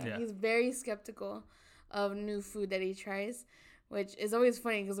skeptical. There you go. Yeah. He's very skeptical of new food that he tries, which is always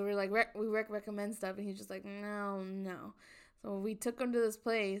funny because we're like, we recommend stuff and he's just like, no. So we took him to this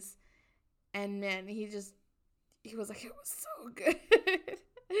place and man, he was like, it was so good.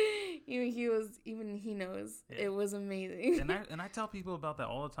 He knows it was amazing. And I tell people about that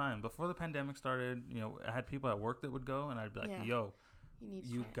all the time. Before the pandemic started, you know, I had people at work that would go, and I'd be like, "Yo,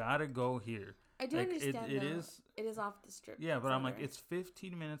 you gotta go here." I do understand. It is off the strip. Yeah, but I'm like, it's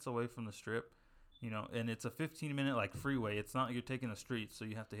 15 minutes away from the strip, you know, and it's a 15-minute like freeway. It's not like you're taking the street, so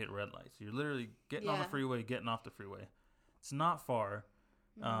you have to hit red lights. You're literally getting on the freeway, getting off the freeway. It's not far.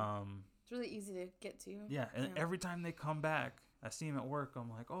 It's really easy to get to. Yeah, and every time they come back, I see him at work. I'm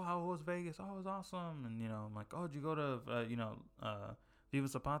like, oh, how was Vegas? Oh, it was awesome. And, you know, I'm like, oh, did you go to, Viva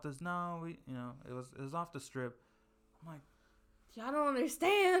Zapata's? No, it was off the strip. I'm like, y'all don't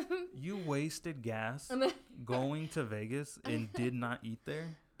understand. You wasted gas going to Vegas and did not eat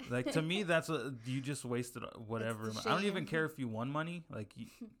there? Like, to me, you just wasted whatever. I don't even care if you won money. Like,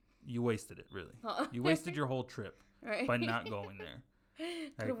 you wasted it, really. You wasted your whole trip by not going there.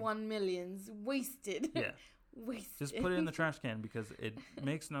 Could have won millions. Wasted. Yeah. Wasted. Just put it in the trash can because it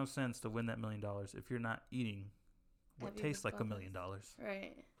makes no sense to win that $1 million if you're not eating what tastes like $1 million.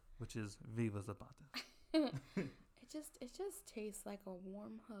 Right. Which is Viva Zapata. It just tastes like a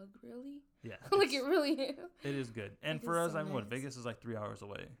warm hug, really. Yeah. Like it really is. It is good. And for us, Vegas is like 3 hours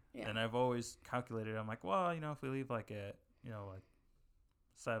away. Yeah. And I've always calculated, I'm like, well, you know, if we leave like at, you know, like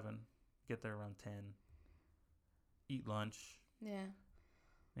 7, get there around 10, eat lunch. Yeah.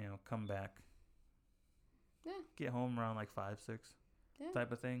 You know, come back. Yeah. Get home around like 5, 6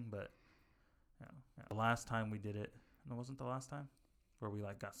 type of thing. But the last time we did it, no, wasn't the last time where we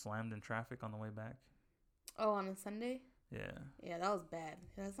like got slammed in traffic on the way back. Oh, on a Sunday? Yeah. Yeah, that was bad.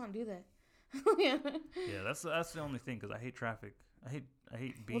 Let's not do that. Yeah, that's the only thing because I hate traffic. I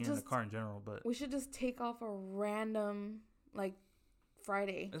hate being in the car in general. But we should just take off a random like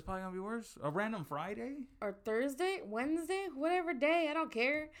Friday. It's probably gonna be worse. A random Friday or Thursday, Wednesday, whatever day. I don't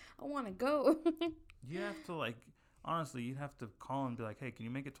care. I want to go. You have to honestly, you'd have to call and be like, hey, can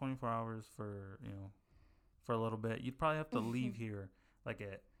you make it 24 hours for a little bit? You'd probably have to leave here like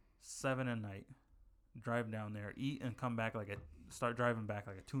at 7 at night, drive down there, eat, and come back start driving back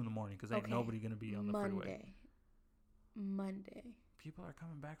like at 2 a.m. because ain't nobody gonna be on the freeway. Monday. People are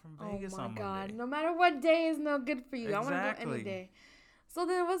coming back from Vegas on Monday. Oh my God! No matter what day is no good for you. Exactly. I want to go any day. So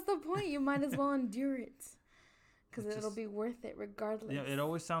then, what's the point? You might as well endure it. Because it'll be worth it regardless. Yeah, it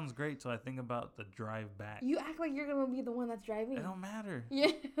always sounds great, so I think about the drive back. You act like you're going to be the one that's driving. It don't matter.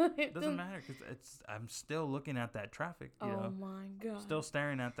 Yeah. It doesn't matter because I'm still looking at that traffic, you know. Oh, my God. Still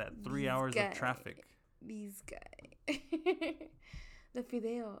staring at that 3 hours of traffic. These guys. The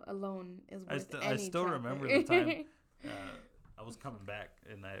fideo alone is worth any I still traffic. remember the time I was coming back,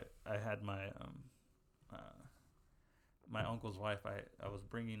 and I had my my uncle's wife. I was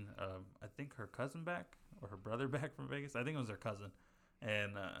bringing I think her cousin back or her brother back from Vegas. I think it was her cousin,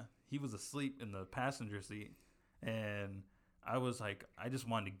 and he was asleep in the passenger seat, and I was like, I just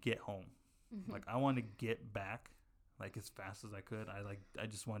wanted to get home. Mm-hmm. Like I wanted to get back like as fast as I could. I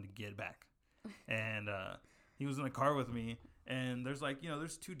just wanted to get back, and he was in the car with me. And there's like,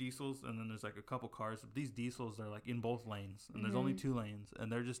 there's 2 diesels, and then there's like a couple cars. These diesels are like in both lanes, and there's only 2 lanes,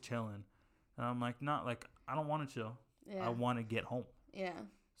 and they're just chilling. And I'm like, I don't want to chill. Yeah. I want to get home. Yeah.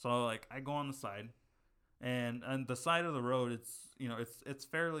 So like, I go on the side, and the side of the road, it's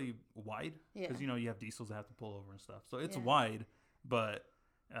fairly wide because you have diesels that have to pull over and stuff. So it's wide, but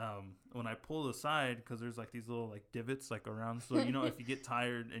when I pull the side, because there's like these little like divots like around, so if you get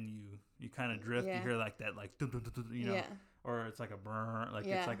tired and you kind of drift, you hear like that like dun, dun, dun, dun, Yeah. Or it's like a brr, like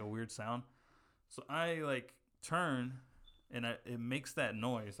it's like a weird sound. So I like turn, and it makes that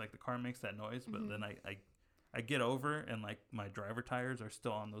noise, like the car makes that noise, but then I get over, and like my driver tires are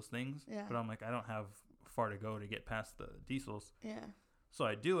still on those things, but I'm like, I don't have far to go to get past the diesels. Yeah. So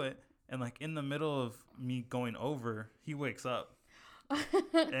I do it, and like in the middle of me going over, he wakes up.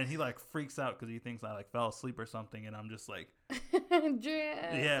 And he like freaks out because he thinks I like fell asleep or something, and I'm just like,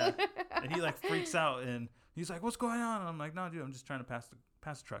 yeah. And he like freaks out, and he's like, "What's going on?" And I'm like, "No, dude, I'm just trying to pass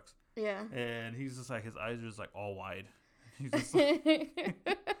the trucks." Yeah. And he's just like, his eyes are just like all wide. He's just like,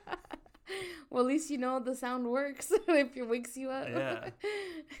 well, at least the sound works if it wakes you up. Yeah.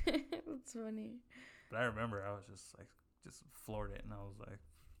 That's funny. But I remember I was just floored it, and I was like,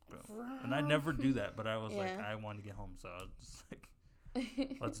 boom. And I never do that, but I was like, I wanted to get home, so I was just like,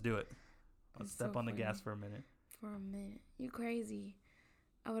 let's do it. Let's step on the gas for a minute. You crazy.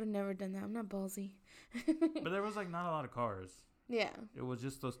 I would have never done that. I'm not ballsy. But there was like not a lot of cars. Yeah. It was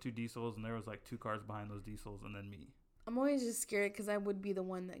just those 2 diesels, and there was like 2 cars behind those diesels, and then me. I'm always just scared because I would be the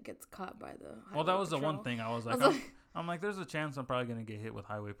one that gets caught by the highway Well, that was patrol. The one thing I was like, I'm like, there's a chance I'm probably going to get hit with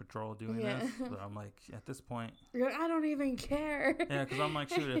highway patrol doing this. But I'm like, at this point. I don't even care. Yeah, because I'm like,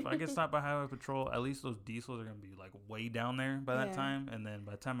 shoot, if I get stopped by highway patrol, at least those diesels are going to be like way down there by that time. And then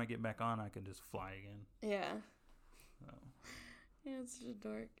by the time I get back on, I can just fly again. Yeah. So. Yeah, it's just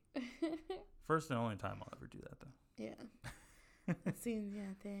dark. First and only time I'll ever do that, though. Yeah. It seems,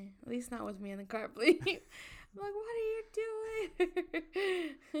 at least not with me in the car, please. I'm like, what are you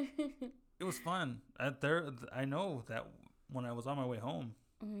doing? It was fun. I know that when I was on my way home,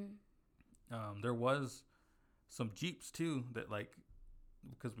 there was some Jeeps too that like,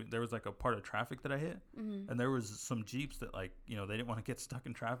 because there was like a part of traffic that I hit, and there was some Jeeps that like, they didn't want to get stuck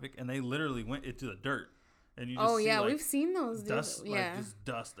in traffic, and they literally went into the dirt. And you just see, like, we've seen those dust, like just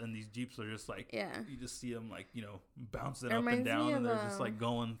dust, and these Jeeps are just like, you just see them like, bouncing up and down, and they're just like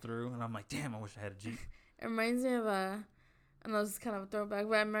going through, and I'm like, damn, I wish I had a Jeep. It reminds me of I know this is kind of a throwback,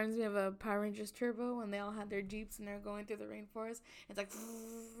 but it reminds me of a Power Rangers Turbo when they all had their Jeeps and they're going through the rainforest. It's like,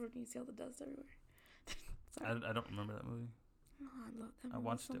 and you see all the dust everywhere. I don't remember that movie. Oh, I love that movie. I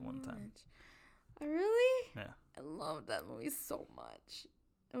watched it one time. Oh, really? Yeah. I loved that movie so much.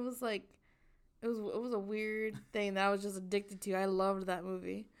 It was like, it was a weird thing that I was just addicted to. I loved that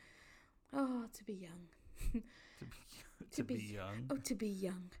movie. Oh, to be young. to be young. Oh, to be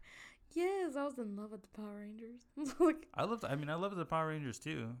young. Yes, I was in love with the Power Rangers. I loved the Power Rangers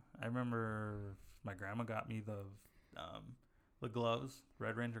too. I remember my grandma got me the gloves,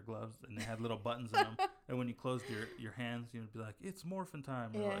 Red Ranger gloves, and they had little buttons in them. And when you closed your hands, you'd be like, "It's morphin'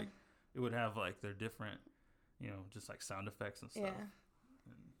 time," or like it would have like their different, just like sound effects and stuff. Yeah.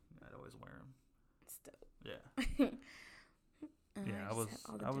 And I'd always wear them. Still. Yeah. Yeah, I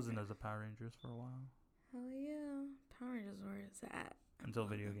was into the Power Rangers for a while. Hell yeah, Power Rangers where it's at. Until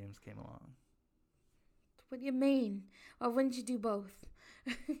video games came along. What do you mean? Why wouldn't you do both?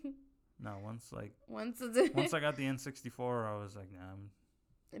 No, once I got the N64, I was like, nah.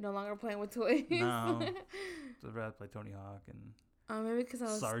 You're no longer playing with toys. No. I'd rather play Tony Hawk and maybe because I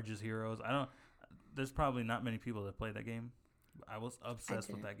was Sarge's Heroes. There's probably not many people that play that game. I was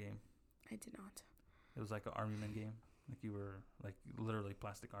obsessed with that game. I did not. It was like an army man game. Like you were like literally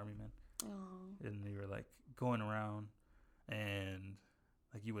plastic army men. Oh. And you were like going around and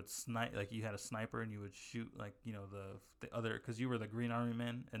like you would snipe, like you had a sniper and you would shoot like, the other, because you were the green army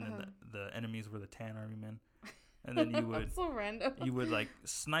men and then the enemies were the tan army men. And then you would That's so random. You would like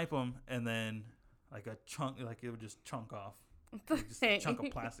snipe them and then like a chunk, like it would just chunk off. Like just a chunk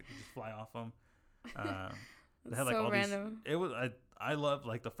of plastic would just fly off them. They had like so all random. these. It was I loved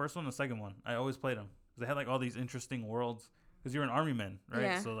like the first one, and the second one. I always played them. They had like all these interesting worlds because you're an army man, right?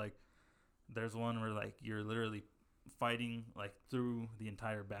 Yeah. So like, there's one where like you're literally fighting like through the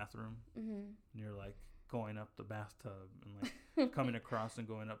entire bathroom, and you're like going up the bathtub and like coming across and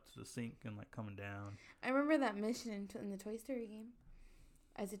going up to the sink and like coming down. I remember that mission in the Toy Story game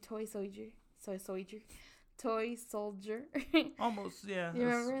as a toy soldier. Toy soldier. Almost, yeah. You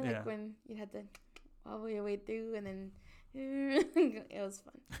remember yeah. when you had to wobble your way through and then it was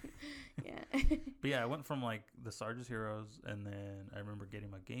fun. Yeah. But yeah, I went from like the Sarge's Heroes, and then I remember getting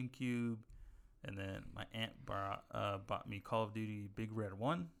my GameCube, and then my aunt bought me Call of Duty Big Red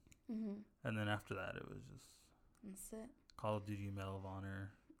 1, and then after that it was just that's it. Call of Duty Medal of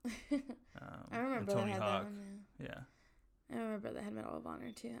Honor. I remember Tony had Hawk. that one. Yeah. I remember that had Medal of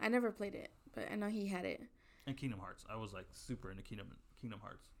Honor too. I never played it, but I know he had it. And Kingdom Hearts. I was like super into Kingdom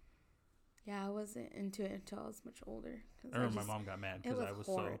Hearts. Yeah, I wasn't into it until I was much older. I remember my mom got mad because I was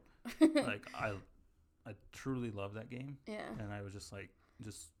horrid. so like I truly loved that game. Yeah. And I was just like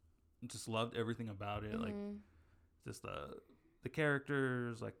just loved everything about it. Like just the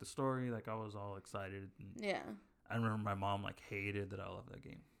characters, like the story. Like I was all excited. And yeah. I remember my mom like hated that I loved that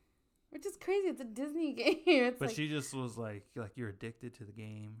game. Which is crazy. It's a Disney game. But like, she just was like you're addicted to the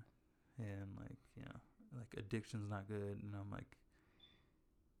game, and like like addiction's not good. And I'm like,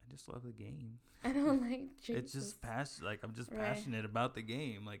 I just love the game. I don't like Jesus. It's just I'm just passionate about the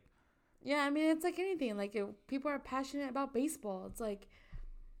game. Like, yeah, I mean, it's like anything. Like, if people are passionate about baseball, it's like,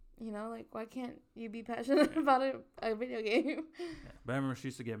 like, why can't you be passionate about a video game? Yeah. But I remember she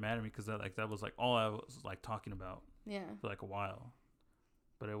used to get mad at me because that was like all I was like talking about. Yeah. For like a while,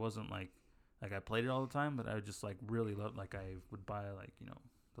 but it wasn't like I played it all the time. But I just like really loved. Like I would buy like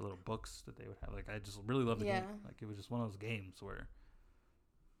the little books that they would have. Like I just really loved the game. Like it was just one of those games where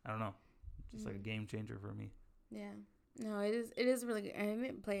I don't know, just like a game changer for me. Yeah. No, it is really good. I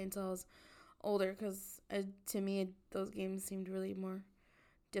didn't play until I was older because to me those games seemed really more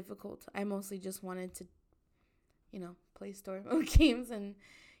difficult. I mostly just wanted to, play story mode games and,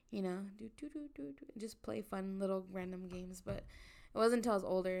 just play fun little random games. But it wasn't until I was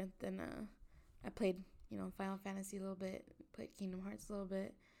older then I played, Final Fantasy a little bit, played Kingdom Hearts a little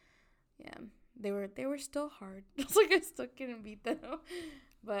bit. Yeah, they were still hard. It's like I still couldn't beat them.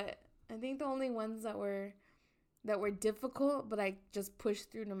 But I think the only ones that were difficult, but I just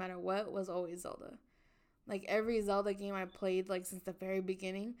pushed through no matter what, was always Zelda. Like every Zelda game I played, like since the very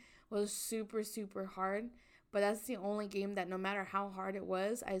beginning, was super, super hard. But that's the only game that no matter how hard it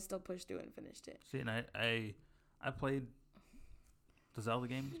was, I still pushed through and finished it. See, and I played the Zelda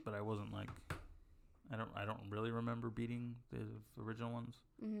games, but I wasn't like I don't really remember beating the original ones.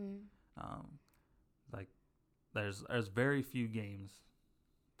 Like there's very few games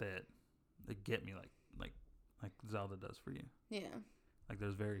that get me like Zelda does for you. Yeah. Like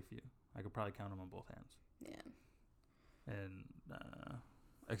there's very few. I could probably count them on both hands. Yeah. And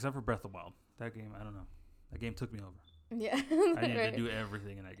except for Breath of the Wild, that game I don't know. That game took me over. Yeah. I needed to do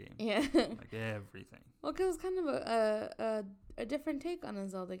everything in that game. Yeah. Like everything. Well, because it was kind of a different take on a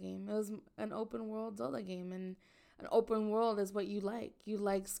Zelda game. It was an open world Zelda game, and an open world is what you like. You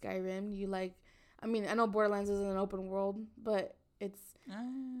like Skyrim. You like. I mean, I know Borderlands isn't an open world, but it's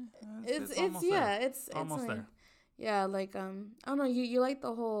almost there. Yeah, like I don't know. You like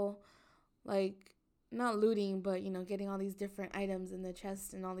the whole, like, not looting, but getting all these different items in the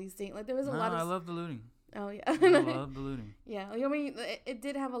chest and all these things. Like there was a lot of. I love the looting. Oh yeah, I love the looting. Yeah, I mean, it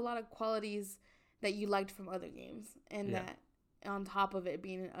did have a lot of qualities that you liked from other games, and that on top of it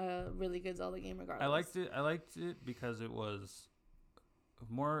being a really good Zelda game, regardless. I liked it because it was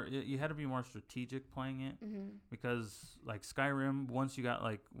more. You had to be more strategic playing it because like Skyrim, once you got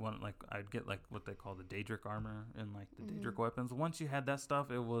like I'd get like what they call the Daedric armor and like the Daedric weapons. Once you had that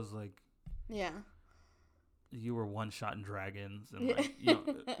stuff, it was like you were one-shotting dragons and like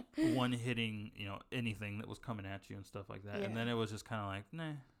one hitting anything that was coming at you and stuff like that. And then it was just kind of like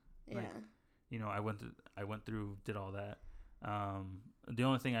like, I went through, did all that. The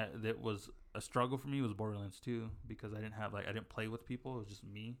only thing that was a struggle for me was Borderlands 2 because I didn't play with people. It was just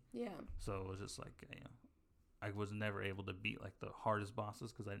me. Yeah. So it was just like I was never able to beat like the hardest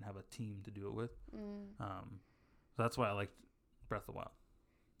bosses because I didn't have a team to do it with. So that's why I liked Breath of the Wild.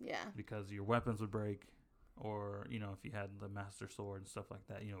 Yeah. Because your weapons would break. Or, if you had the Master Sword and stuff like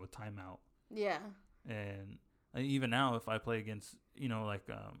that, with timeout. Yeah. And even now, if I play against, like,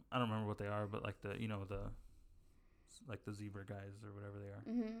 I don't remember what they are, but like the zebra guys or whatever they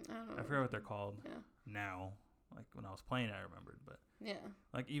are. I forget what they're called now. like when I was playing, I remembered. But Yeah.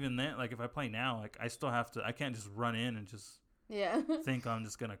 like even then, like if I play now, like I still have to. I can't just run in and just Yeah. think I'm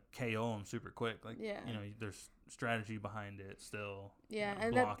just gonna KO him super quick. Like Yeah. you know, there's strategy behind it still. Yeah, you know,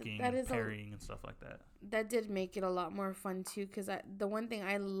 and blocking, that is parrying, and stuff like that. that did make it a lot more fun too. Because the one thing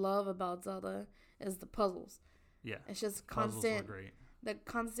I love about Zelda is the puzzles. Yeah, It's just puzzles constant. were great. The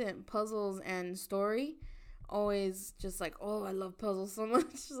constant puzzles and story, always just like, oh, I love puzzles so much.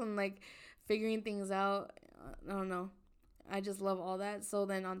 And like figuring things out. I don't know. I just love all that. So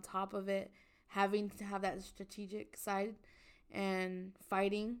then on top of it, having to have that strategic side and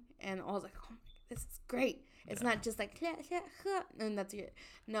fighting, and I was like, oh, this is great. It's not just like and that's it.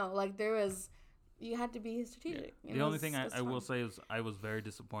 No, like you had to be strategic. Yeah. The only thing I will say is I was very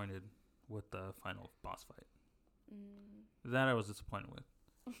disappointed with the final boss fight. That I was disappointed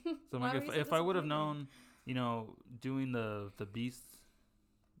with. So like if I would have known, you know, doing the beasts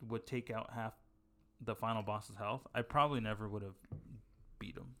would take out half the final boss's health, I probably never would have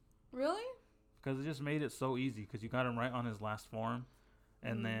beat him. Really? Because it just made it so easy. Because you got him right on his last form,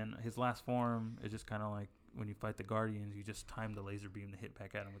 and then his last form is just kind of like when you fight the guardians, you just time the laser beam to hit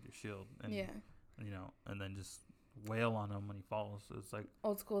back at him with your shield, and you know, and then just wail on him when he falls. So it's like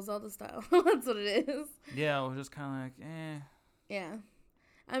old school Zelda style. That's what it is. Yeah, it was just kind of like, eh. Yeah,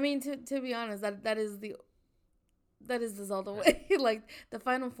 I mean, to be honest, that is the Zelda way. Like the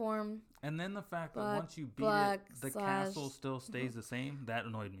final form. And then the fact that once you beat it, the castle still stays the same. That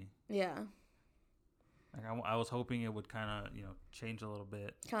annoyed me. Yeah. Like I was hoping it would kind of, you know, change a little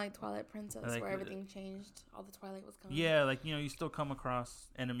bit. Kind of like Twilight Princess, like, where everything changed. All the Twilight was gone. Yeah, like, you know, you still come across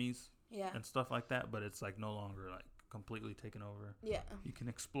enemies. Yeah. And stuff like that, but it's like no longer like completely taken over. Yeah. You can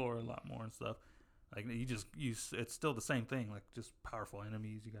explore a lot more and stuff. Like it's still the same thing. Like just powerful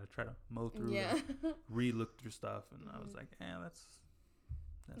enemies. You got to try to mow through. Yeah. Re-look through stuff, and I was like, that's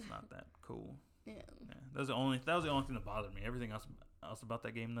not that cool. Yeah. That was the only thing that bothered me. Everything else about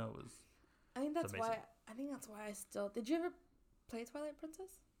that game though was. I think that's why I still. Did you ever play Twilight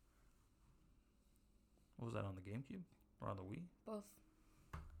Princess? What was that, on the GameCube or on the Wii? Both.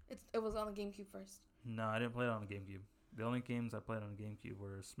 It was on the GameCube first. No, I didn't play it on the GameCube. The only games I played on the GameCube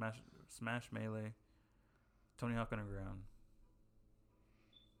were Smash Melee, Tony Hawk Underground.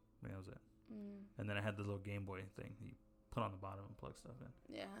 I think that was it. And then I had the little Game Boy thing you put on the bottom and plug stuff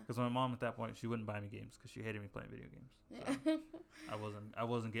in. Yeah. Because my mom at that point, she wouldn't buy me games because she hated me playing video games. So yeah. I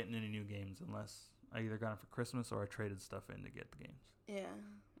wasn't getting any new games unless I either got them for Christmas or I traded stuff in to get the games. Yeah.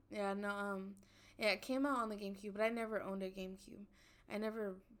 Yeah. No. Yeah. It came out on the GameCube, but I never owned a GameCube.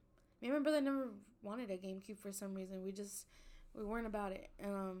 Me and my brother never wanted a GameCube for some reason. We weren't about it.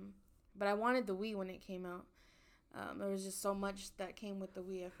 But I wanted the Wii when it came out. There was just so much that came with the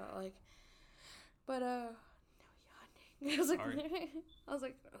Wii, I felt like. But no yawning. I was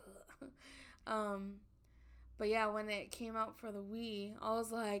like, ugh. But yeah, when it came out for the Wii, I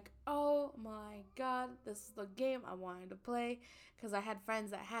was like, oh my god, this is the game I wanted to play. Because I had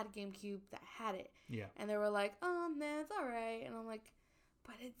friends that had GameCube that had it. Yeah. And they were like, oh man, it's alright. And I'm like,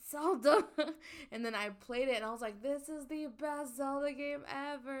 but it's Zelda. And then I played it and I was like, this is the best Zelda game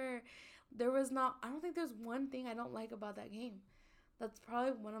ever. I don't think there's one thing I don't like about that game. That's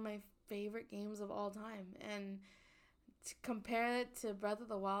probably one of my favorite games of all time. And to compare it to Breath of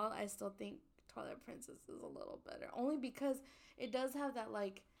the Wild, I still think Twilight Princess is a little better. Only because it does have that,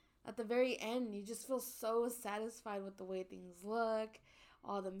 like, at the very end, you just feel so satisfied with the way things look,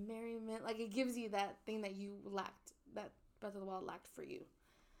 all the merriment. Like, it gives you that thing that you lacked, that Breath of the Wild lacked for you.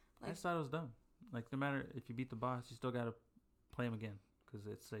 Like, I just thought it was dumb. Like, no matter if you beat the boss, you still got to play him again because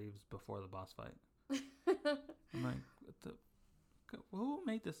it saves before the boss fight. I'm like, who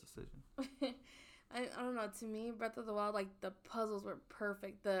made this decision? I don't know. To me, Breath of the Wild, like, the puzzles were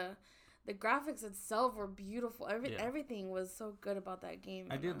perfect. The graphics itself were beautiful. Everything was so good about that game.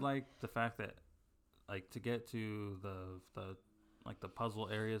 I did like the fact that, like, to get to the like the puzzle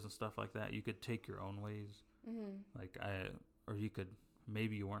areas and stuff like that, you could take your own ways. Mm-hmm. Or you could,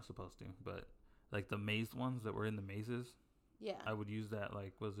 maybe you weren't supposed to, but like the maze ones that were in the mazes. Yeah. I would use that,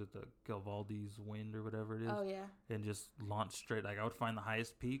 like, was it the Galvaldi's wind or whatever it is? Oh yeah. And just launch straight. Like, I would find the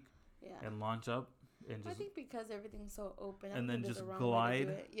highest peak. Yeah. And launch up. And just, I think because everything's so open, and then just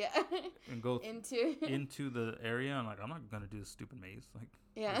glide, and go into the area. I'm like, I'm not gonna do this stupid maze. Like,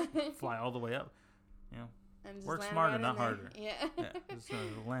 yeah, fly all the way up. You know, and work smarter, not harder. Yeah, just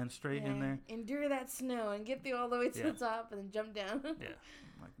gonna land straight in there. Endure that snow and get through all the way to the top, and then jump down. Yeah,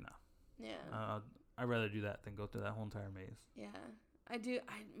 I'm like, no. Yeah, I'd rather do that than go through that whole entire maze. Yeah, I do.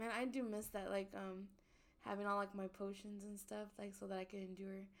 I do miss that. Like, having all like my potions and stuff, like, so that I could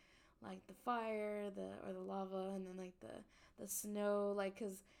endure, like, the fire, or the lava, and then like the snow, like,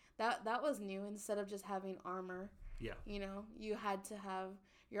 because That was new. Instead of just having armor, Yeah. you know, you had to have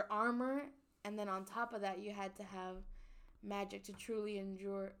your armor, and then on top of that, you had to have magic to truly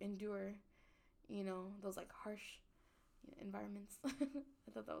endure, you know, those like harsh environments. I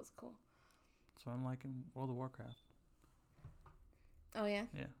thought that was cool. That's why I'm liking World of Warcraft. Oh yeah.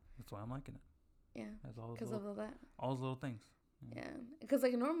 Yeah, that's why I'm liking it. Yeah. Because of all that. All those little things. Yeah, because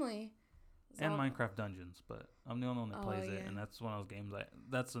like normally. And Minecraft Dungeons, but I'm the only one that plays it, yeah. and that's one of those games.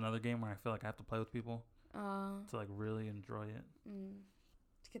 That's another game where I feel like I have to play with people to like really enjoy it.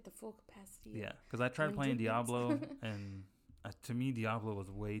 To get the full capacity. Yeah, because I tried playing Diablo, and to me Diablo was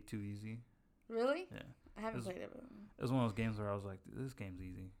way too easy. Really? Yeah. I haven't played it. It was one of those games where I was like, this game's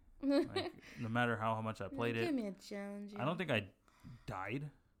easy. Like, no matter how much I played it. Give me a challenge. I don't think I died.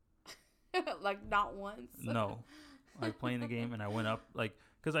 Like not once. No. Like playing the game, and I went up like.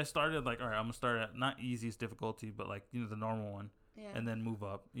 Because I started like, all right, I'm going to start at not easiest difficulty, but like, you know, the normal one. Yeah. And then move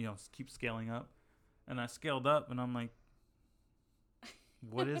up, you know, keep scaling up. And I scaled up and I'm like,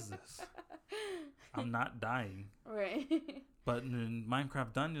 what is this? I'm not dying. Right. But in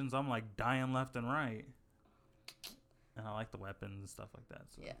Minecraft Dungeons, I'm like dying left and right. And I like the weapons and stuff like that.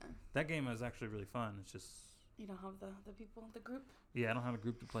 So yeah. That game is actually really fun. It's just. You don't have the people, the group? Yeah, I don't have a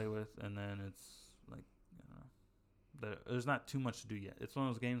group to play with. And then it's like, I don't know. There's not too much to do yet. It's one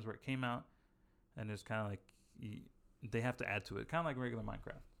of those games where it came out, and there's kind of like they have to add to it, kind of like regular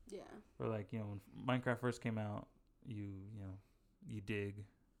Minecraft. Yeah. Or like, you know, when Minecraft first came out, you dig,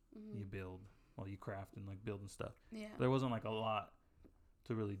 you build, you craft and like build and stuff. Yeah. There wasn't like a lot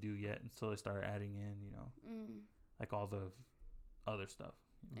to really do yet until they started adding in, you know, like all the other stuff,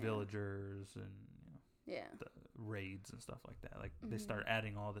 villagers and the raids and stuff like that. Like they start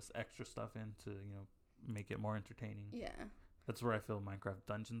adding all this extra stuff in to, you know, make it more entertaining. Yeah. That's where I feel Minecraft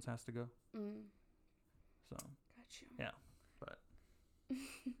Dungeons has to go. So. Gotcha. Yeah, but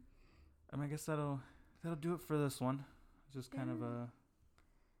I mean, I guess that'll do it for this one. Just kind of a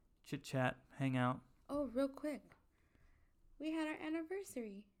chit chat, hang out. Oh, real quick, we had our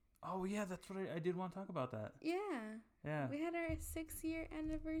anniversary. Oh yeah, that's what I did want to talk about that. Yeah. Yeah. We had our 6-year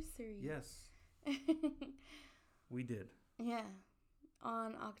anniversary. Yes. We did. Yeah.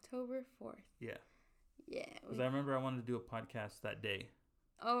 On October 4th. Yeah. Yeah. Because I remember I wanted to do a podcast that day.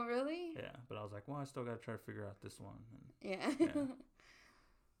 Oh, really? Yeah, but I was like, well, I still got to try to figure out this one. And, yeah.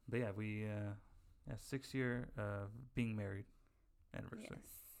 But yeah, we 6-year being married anniversary. Yes.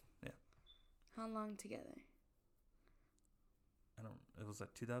 Yeah. How long together? It was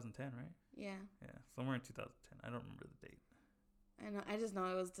like 2010, right? Yeah. Yeah, somewhere in 2010. I don't remember the date. I know. I just know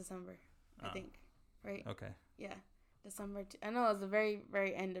it was December. I think. Right. Okay. Yeah. December. I know it was the very,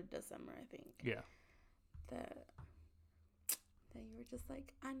 very end of December. I think. Yeah. That you were just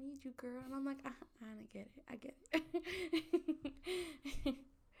like, I need you, girl, and I'm like, I get it.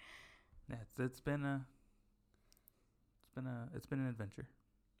 Yeah, it's been an adventure.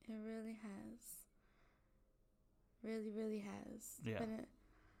 It really has. Really, really has. Yeah.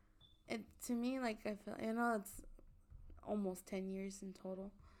 It to me, like, I feel, I know it's almost 10 years in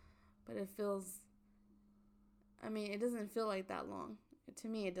total, but it feels. I mean, it doesn't feel like that long. To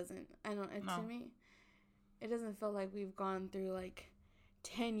me, it doesn't. To me, it doesn't feel like we've gone through like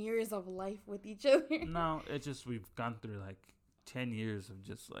 10 years of life with each other. No, it's just we've gone through like 10 years of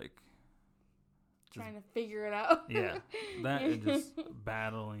just trying to figure it out. Yeah, that and just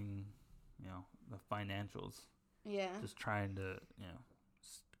battling, the financials. Yeah. Just trying to,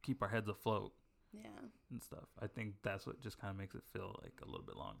 keep our heads afloat. Yeah. And stuff. I think that's what just kind of makes it feel like a little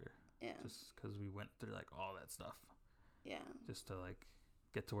bit longer. Yeah. Just because we went through like all that stuff. Yeah. Just to like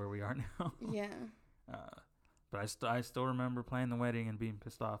get to where we are now. Yeah. But I still remember playing the wedding and being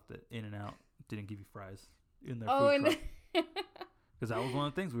pissed off that In-N-Out didn't give you fries in their food truck. Because that was one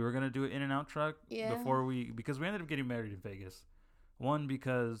of the things we were gonna do an In-N-Out truck because we ended up getting married in Vegas. One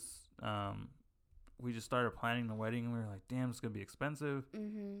because we just started planning the wedding and we were like, damn, it's gonna be expensive.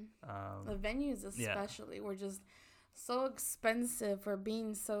 Mm-hmm. The venues especially were just so expensive for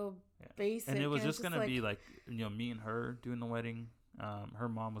being so basic. And it was just gonna be like me and her doing the wedding. Her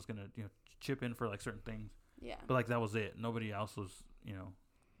mom was gonna chip in for like certain things. Yeah. But like that was it. Nobody else was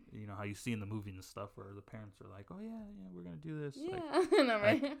how you see in the movie and stuff where the parents are like, oh yeah, we're gonna do this. Yeah. No,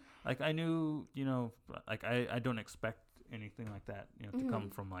 right. Like I knew, like I don't expect anything like that, to come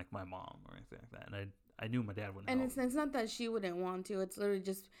from like my mom or anything like that. And I knew my dad wouldn't. And help. it's not that she wouldn't want to. It's literally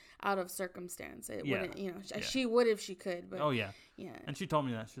just out of circumstance. It wouldn't, Yeah. She would if she could. But oh yeah. Yeah. And she told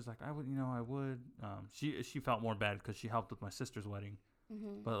me that she's like, I would, I would. She felt more bad because she helped with my sister's wedding,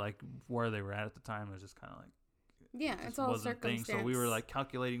 but like where they were at the time it was just kind of like. Yeah, it's all circumstance. So we were like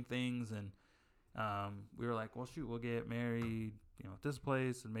calculating things, and we were like, well, shoot, we'll get married, at this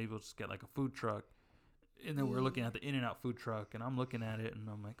place, and maybe we'll just get like a food truck. And then we're looking at the In-N-Out food truck, and I'm looking at it, and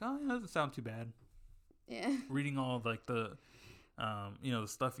I'm like, oh, yeah, that doesn't sound too bad. Yeah. Reading all of like the, the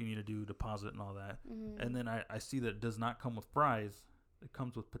stuff you need to do, deposit and all that. And then I see that it does not come with fries. It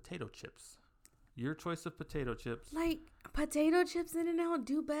comes with potato chips. Your choice of potato chips. Like, potato chips In-N-Out,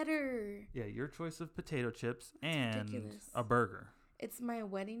 do better. Yeah, your choice of potato chips and ridiculous. a burger. It's my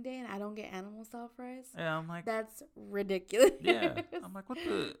wedding day, and I don't get animal style fries. Yeah, I'm like, that's ridiculous. Yeah, I'm like, what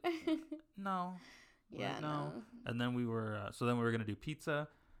the? No. Yeah, like, no. no. And then we were gonna do pizza,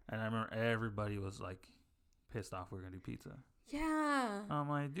 and I remember everybody was like pissed off we were gonna do pizza. Yeah. I'm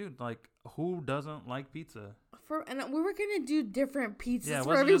like, dude, like, who doesn't like pizza? And we were gonna do different pizzas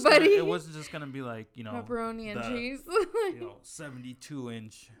for everybody. It wasn't just gonna be like, pepperoni and cheese.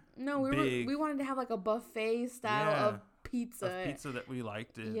 72-inch. No, we wanted to have like a buffet style of pizza. Pizza that we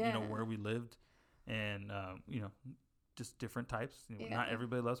liked, and where we lived, and just different types. Not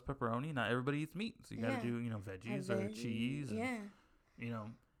everybody loves pepperoni. Not everybody eats meat, so you got to do veggies or cheese. And,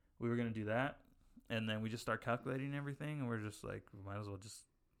 we were gonna do that, and then we just start calculating everything, and we're just like, we might as well just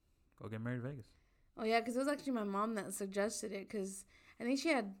go get married in Vegas. Oh yeah, because it was actually my mom that suggested it, because I think she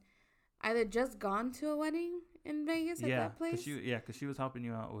had either just gone to a wedding in Vegas at that place. Because she was helping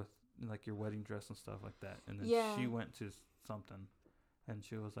you out with like your wedding dress and stuff like that, and then she went to something, and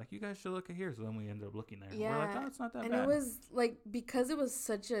she was like, "You guys should look at here." So then we ended up looking there. Yeah, we're like, "Oh, it's not that bad." And it was like, because it was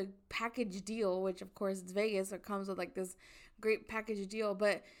such a package deal, which of course it's Vegas, so it comes with like this great package deal,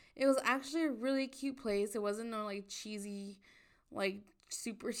 but it was actually a really cute place. It wasn't no like cheesy, like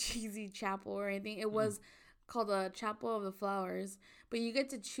super cheesy chapel or anything. It was called a Chapel of the Flowers, but you get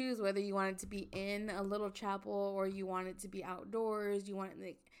to choose whether you want it to be in a little chapel or you want it to be outdoors.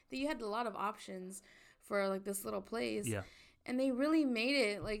 You had a lot of options for like this little place. Yeah. And they really made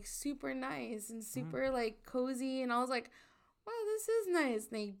it like super nice and super like cozy, and I was like, wow, this is nice.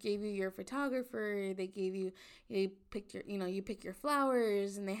 And they gave you your photographer, you pick your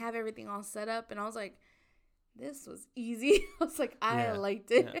flowers, and they have everything all set up, and I was like, this was easy. I was like, I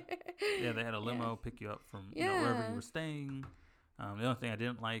liked it. Yeah, they had a limo pick you up from wherever you were staying. The only thing I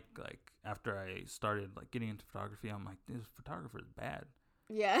didn't like after I started like getting into photography, I'm like, this photographer is bad.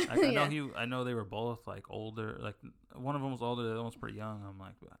 Yeah. I know they were both like older. Like one of them was older, the other one was pretty young. I'm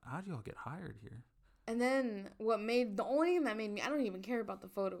like, how do y'all get hired here? And then the only thing that made me, I don't even care about the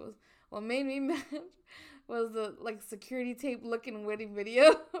photos. What made me mad was the like security tape looking wedding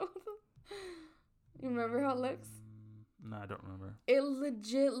video. You remember how it looks? No, I don't remember. It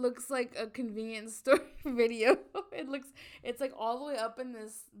legit looks like a convenience store video. It's like all the way up in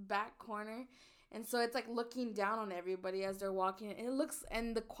this back corner. And so it's like looking down on everybody as they're walking.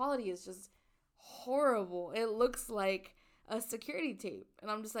 And the quality is just horrible. It looks like a security tape. And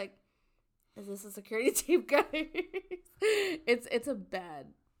I'm just like, is this a security tape, guys? It's a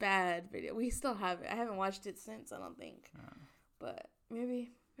bad video. We still have it. I haven't watched it since, I don't think. But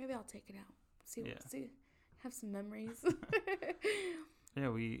maybe I'll take it out. See, have some memories.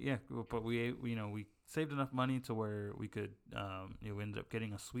 But we saved enough money to where we could, we ended up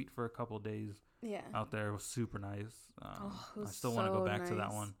getting a suite for a couple of days. Yeah, out there. It was super nice. I still want to go back to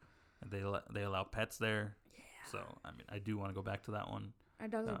that one. They allow pets there. Yeah. So I do want to go back to that one. Our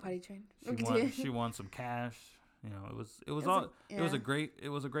dog's are potty trained. She won some cash. It was a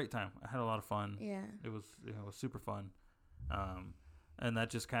great time. I had a lot of fun. Yeah. It was super fun. And that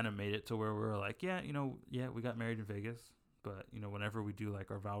just kind of made it to where we were like, we got married in Vegas. But, whenever we do, like,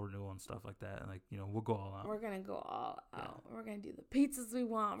 our vow renewal and stuff like that, like, we'll go all out. We're going to go all out. We're going to do the pizzas we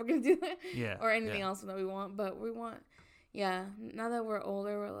want. We're going to do that. Yeah. Or anything else that we want. But we want, now that we're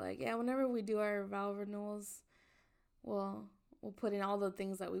older, we're like, whenever we do our vow renewals, we'll put in all the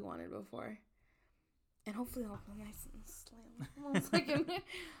things that we wanted before. And hopefully I'll be nice and slim.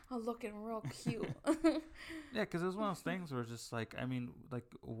 I'll looking real cute. Yeah, because it was one of those things where it's just like,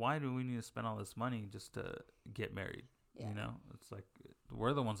 why do we need to spend all this money just to get married? Yeah. It's like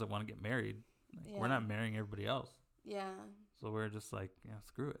we're the ones that want to get married. We're not marrying everybody else. Yeah. So we're just like,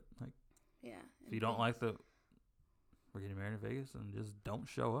 screw it. Like, if you don't like we're getting married in Vegas, and just don't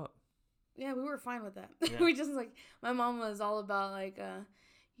show up. Yeah, we were fine with that. Yeah. We just like, my mom was all about like,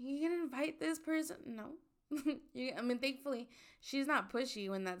 you gonna invite this person? No. Thankfully, she's not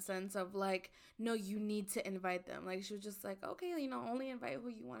pushy in that sense of like, no, you need to invite them. Like, she was just like, okay, only invite who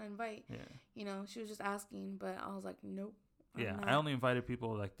you want to invite. Yeah. She was just asking, but I was like, nope. I only invited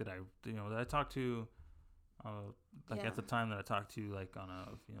people like that I talked to, at the time that I talked to like on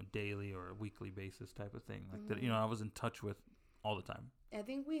a daily or a weekly basis type of thing, like that I was in touch with all the time. I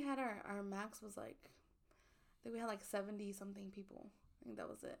think we had our max was like, I think we had like 70 something people. I think that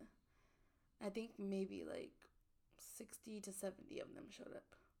was it. I think maybe like 60 to 70 of them showed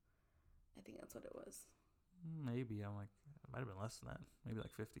up. I think that's what it was. Maybe. I'm like, it might have been less than that. Maybe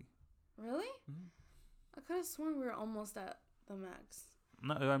like 50. Really? Mm-hmm. I could have sworn we were almost at the max.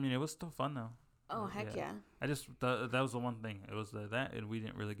 No, I mean, it was still fun though. Oh, heck yeah. I just, that was the one thing. It was that, and we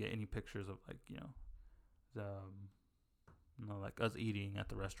didn't really get any pictures of, like, like us eating at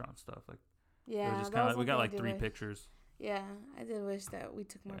the restaurant stuff. Like, yeah, it was just kind of, we got like 3 pictures. Yeah, I did wish that we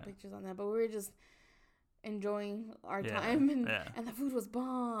took more pictures on that, but we were just enjoying our time, and the food was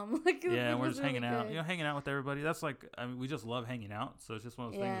bomb. Like, and we're just really hanging out, hanging out with everybody. That's like, I mean, we just love hanging out, so it's just one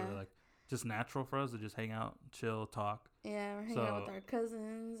of those things where like, just natural for us to just hang out, chill, talk. Yeah, we're hanging out with our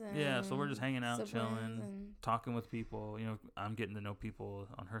cousins. And so we're just hanging out, chilling, talking with people. I'm getting to know people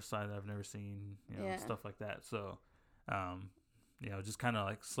on her side that I've never seen, stuff like that. So, just kind of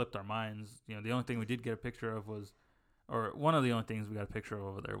like slipped our minds. The only thing we did get a picture of was, or one of the only things we got a picture of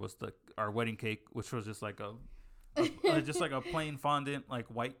over there was our wedding cake, which was just like just like a plain fondant, like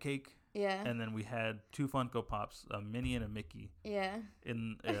white cake. Yeah. And then we had 2 Funko Pops, a Minnie and a Mickey. Yeah.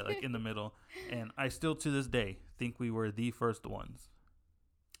 In the middle, and I still to this day think we were the first ones.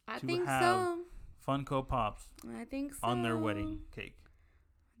 I think so. Funko Pops. I think so. On their wedding cake,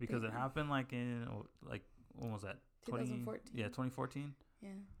 because it happened like in when was that? 2014. 2014. Yeah.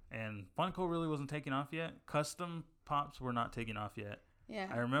 And Funko really wasn't taking off yet. Custom Pops were not taking off yet. Yeah.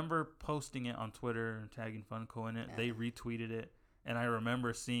 I remember posting it on Twitter and tagging Funko in it. Yeah. They retweeted it. And I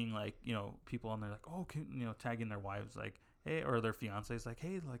remember seeing, like, people on there, like, oh, tagging their wives, like, hey, or their fiancés, like,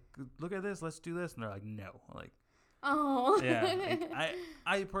 hey, like, look at this, let's do this. And they're like, no. Like, oh. Yeah. Like,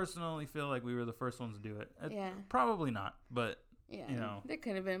 I personally feel like we were the first ones to do it. Probably not, but, yeah, there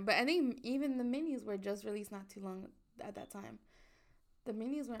could have been. But I think even the minis were just released not too long at that time. The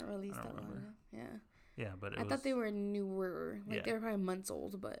minis weren't released that long ago. Yeah. Yeah, but I thought they were newer. Like, they were probably months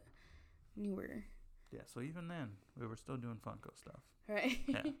old, but newer. Yeah, so even then, we were still doing Funko stuff. Right.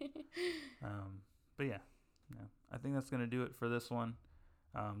 Yeah. But I think that's going to do it for this one.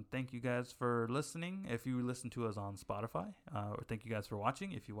 Thank you guys for listening. If you listen to us on Spotify, or thank you guys for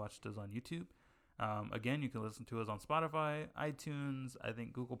watching if you watched us on YouTube. Again, you can listen to us on Spotify, iTunes, I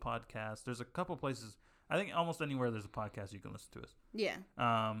think Google Podcasts. There's a couple places. I think almost anywhere there's a podcast you can listen to us. Yeah.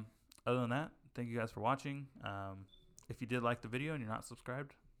 Other than that, thank you guys for watching. If you did like the video and you're not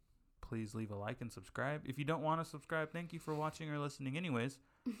subscribed, please leave a like and subscribe. If you don't want to subscribe, thank you for watching or listening anyways.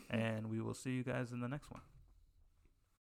 And we will see you guys in the next one.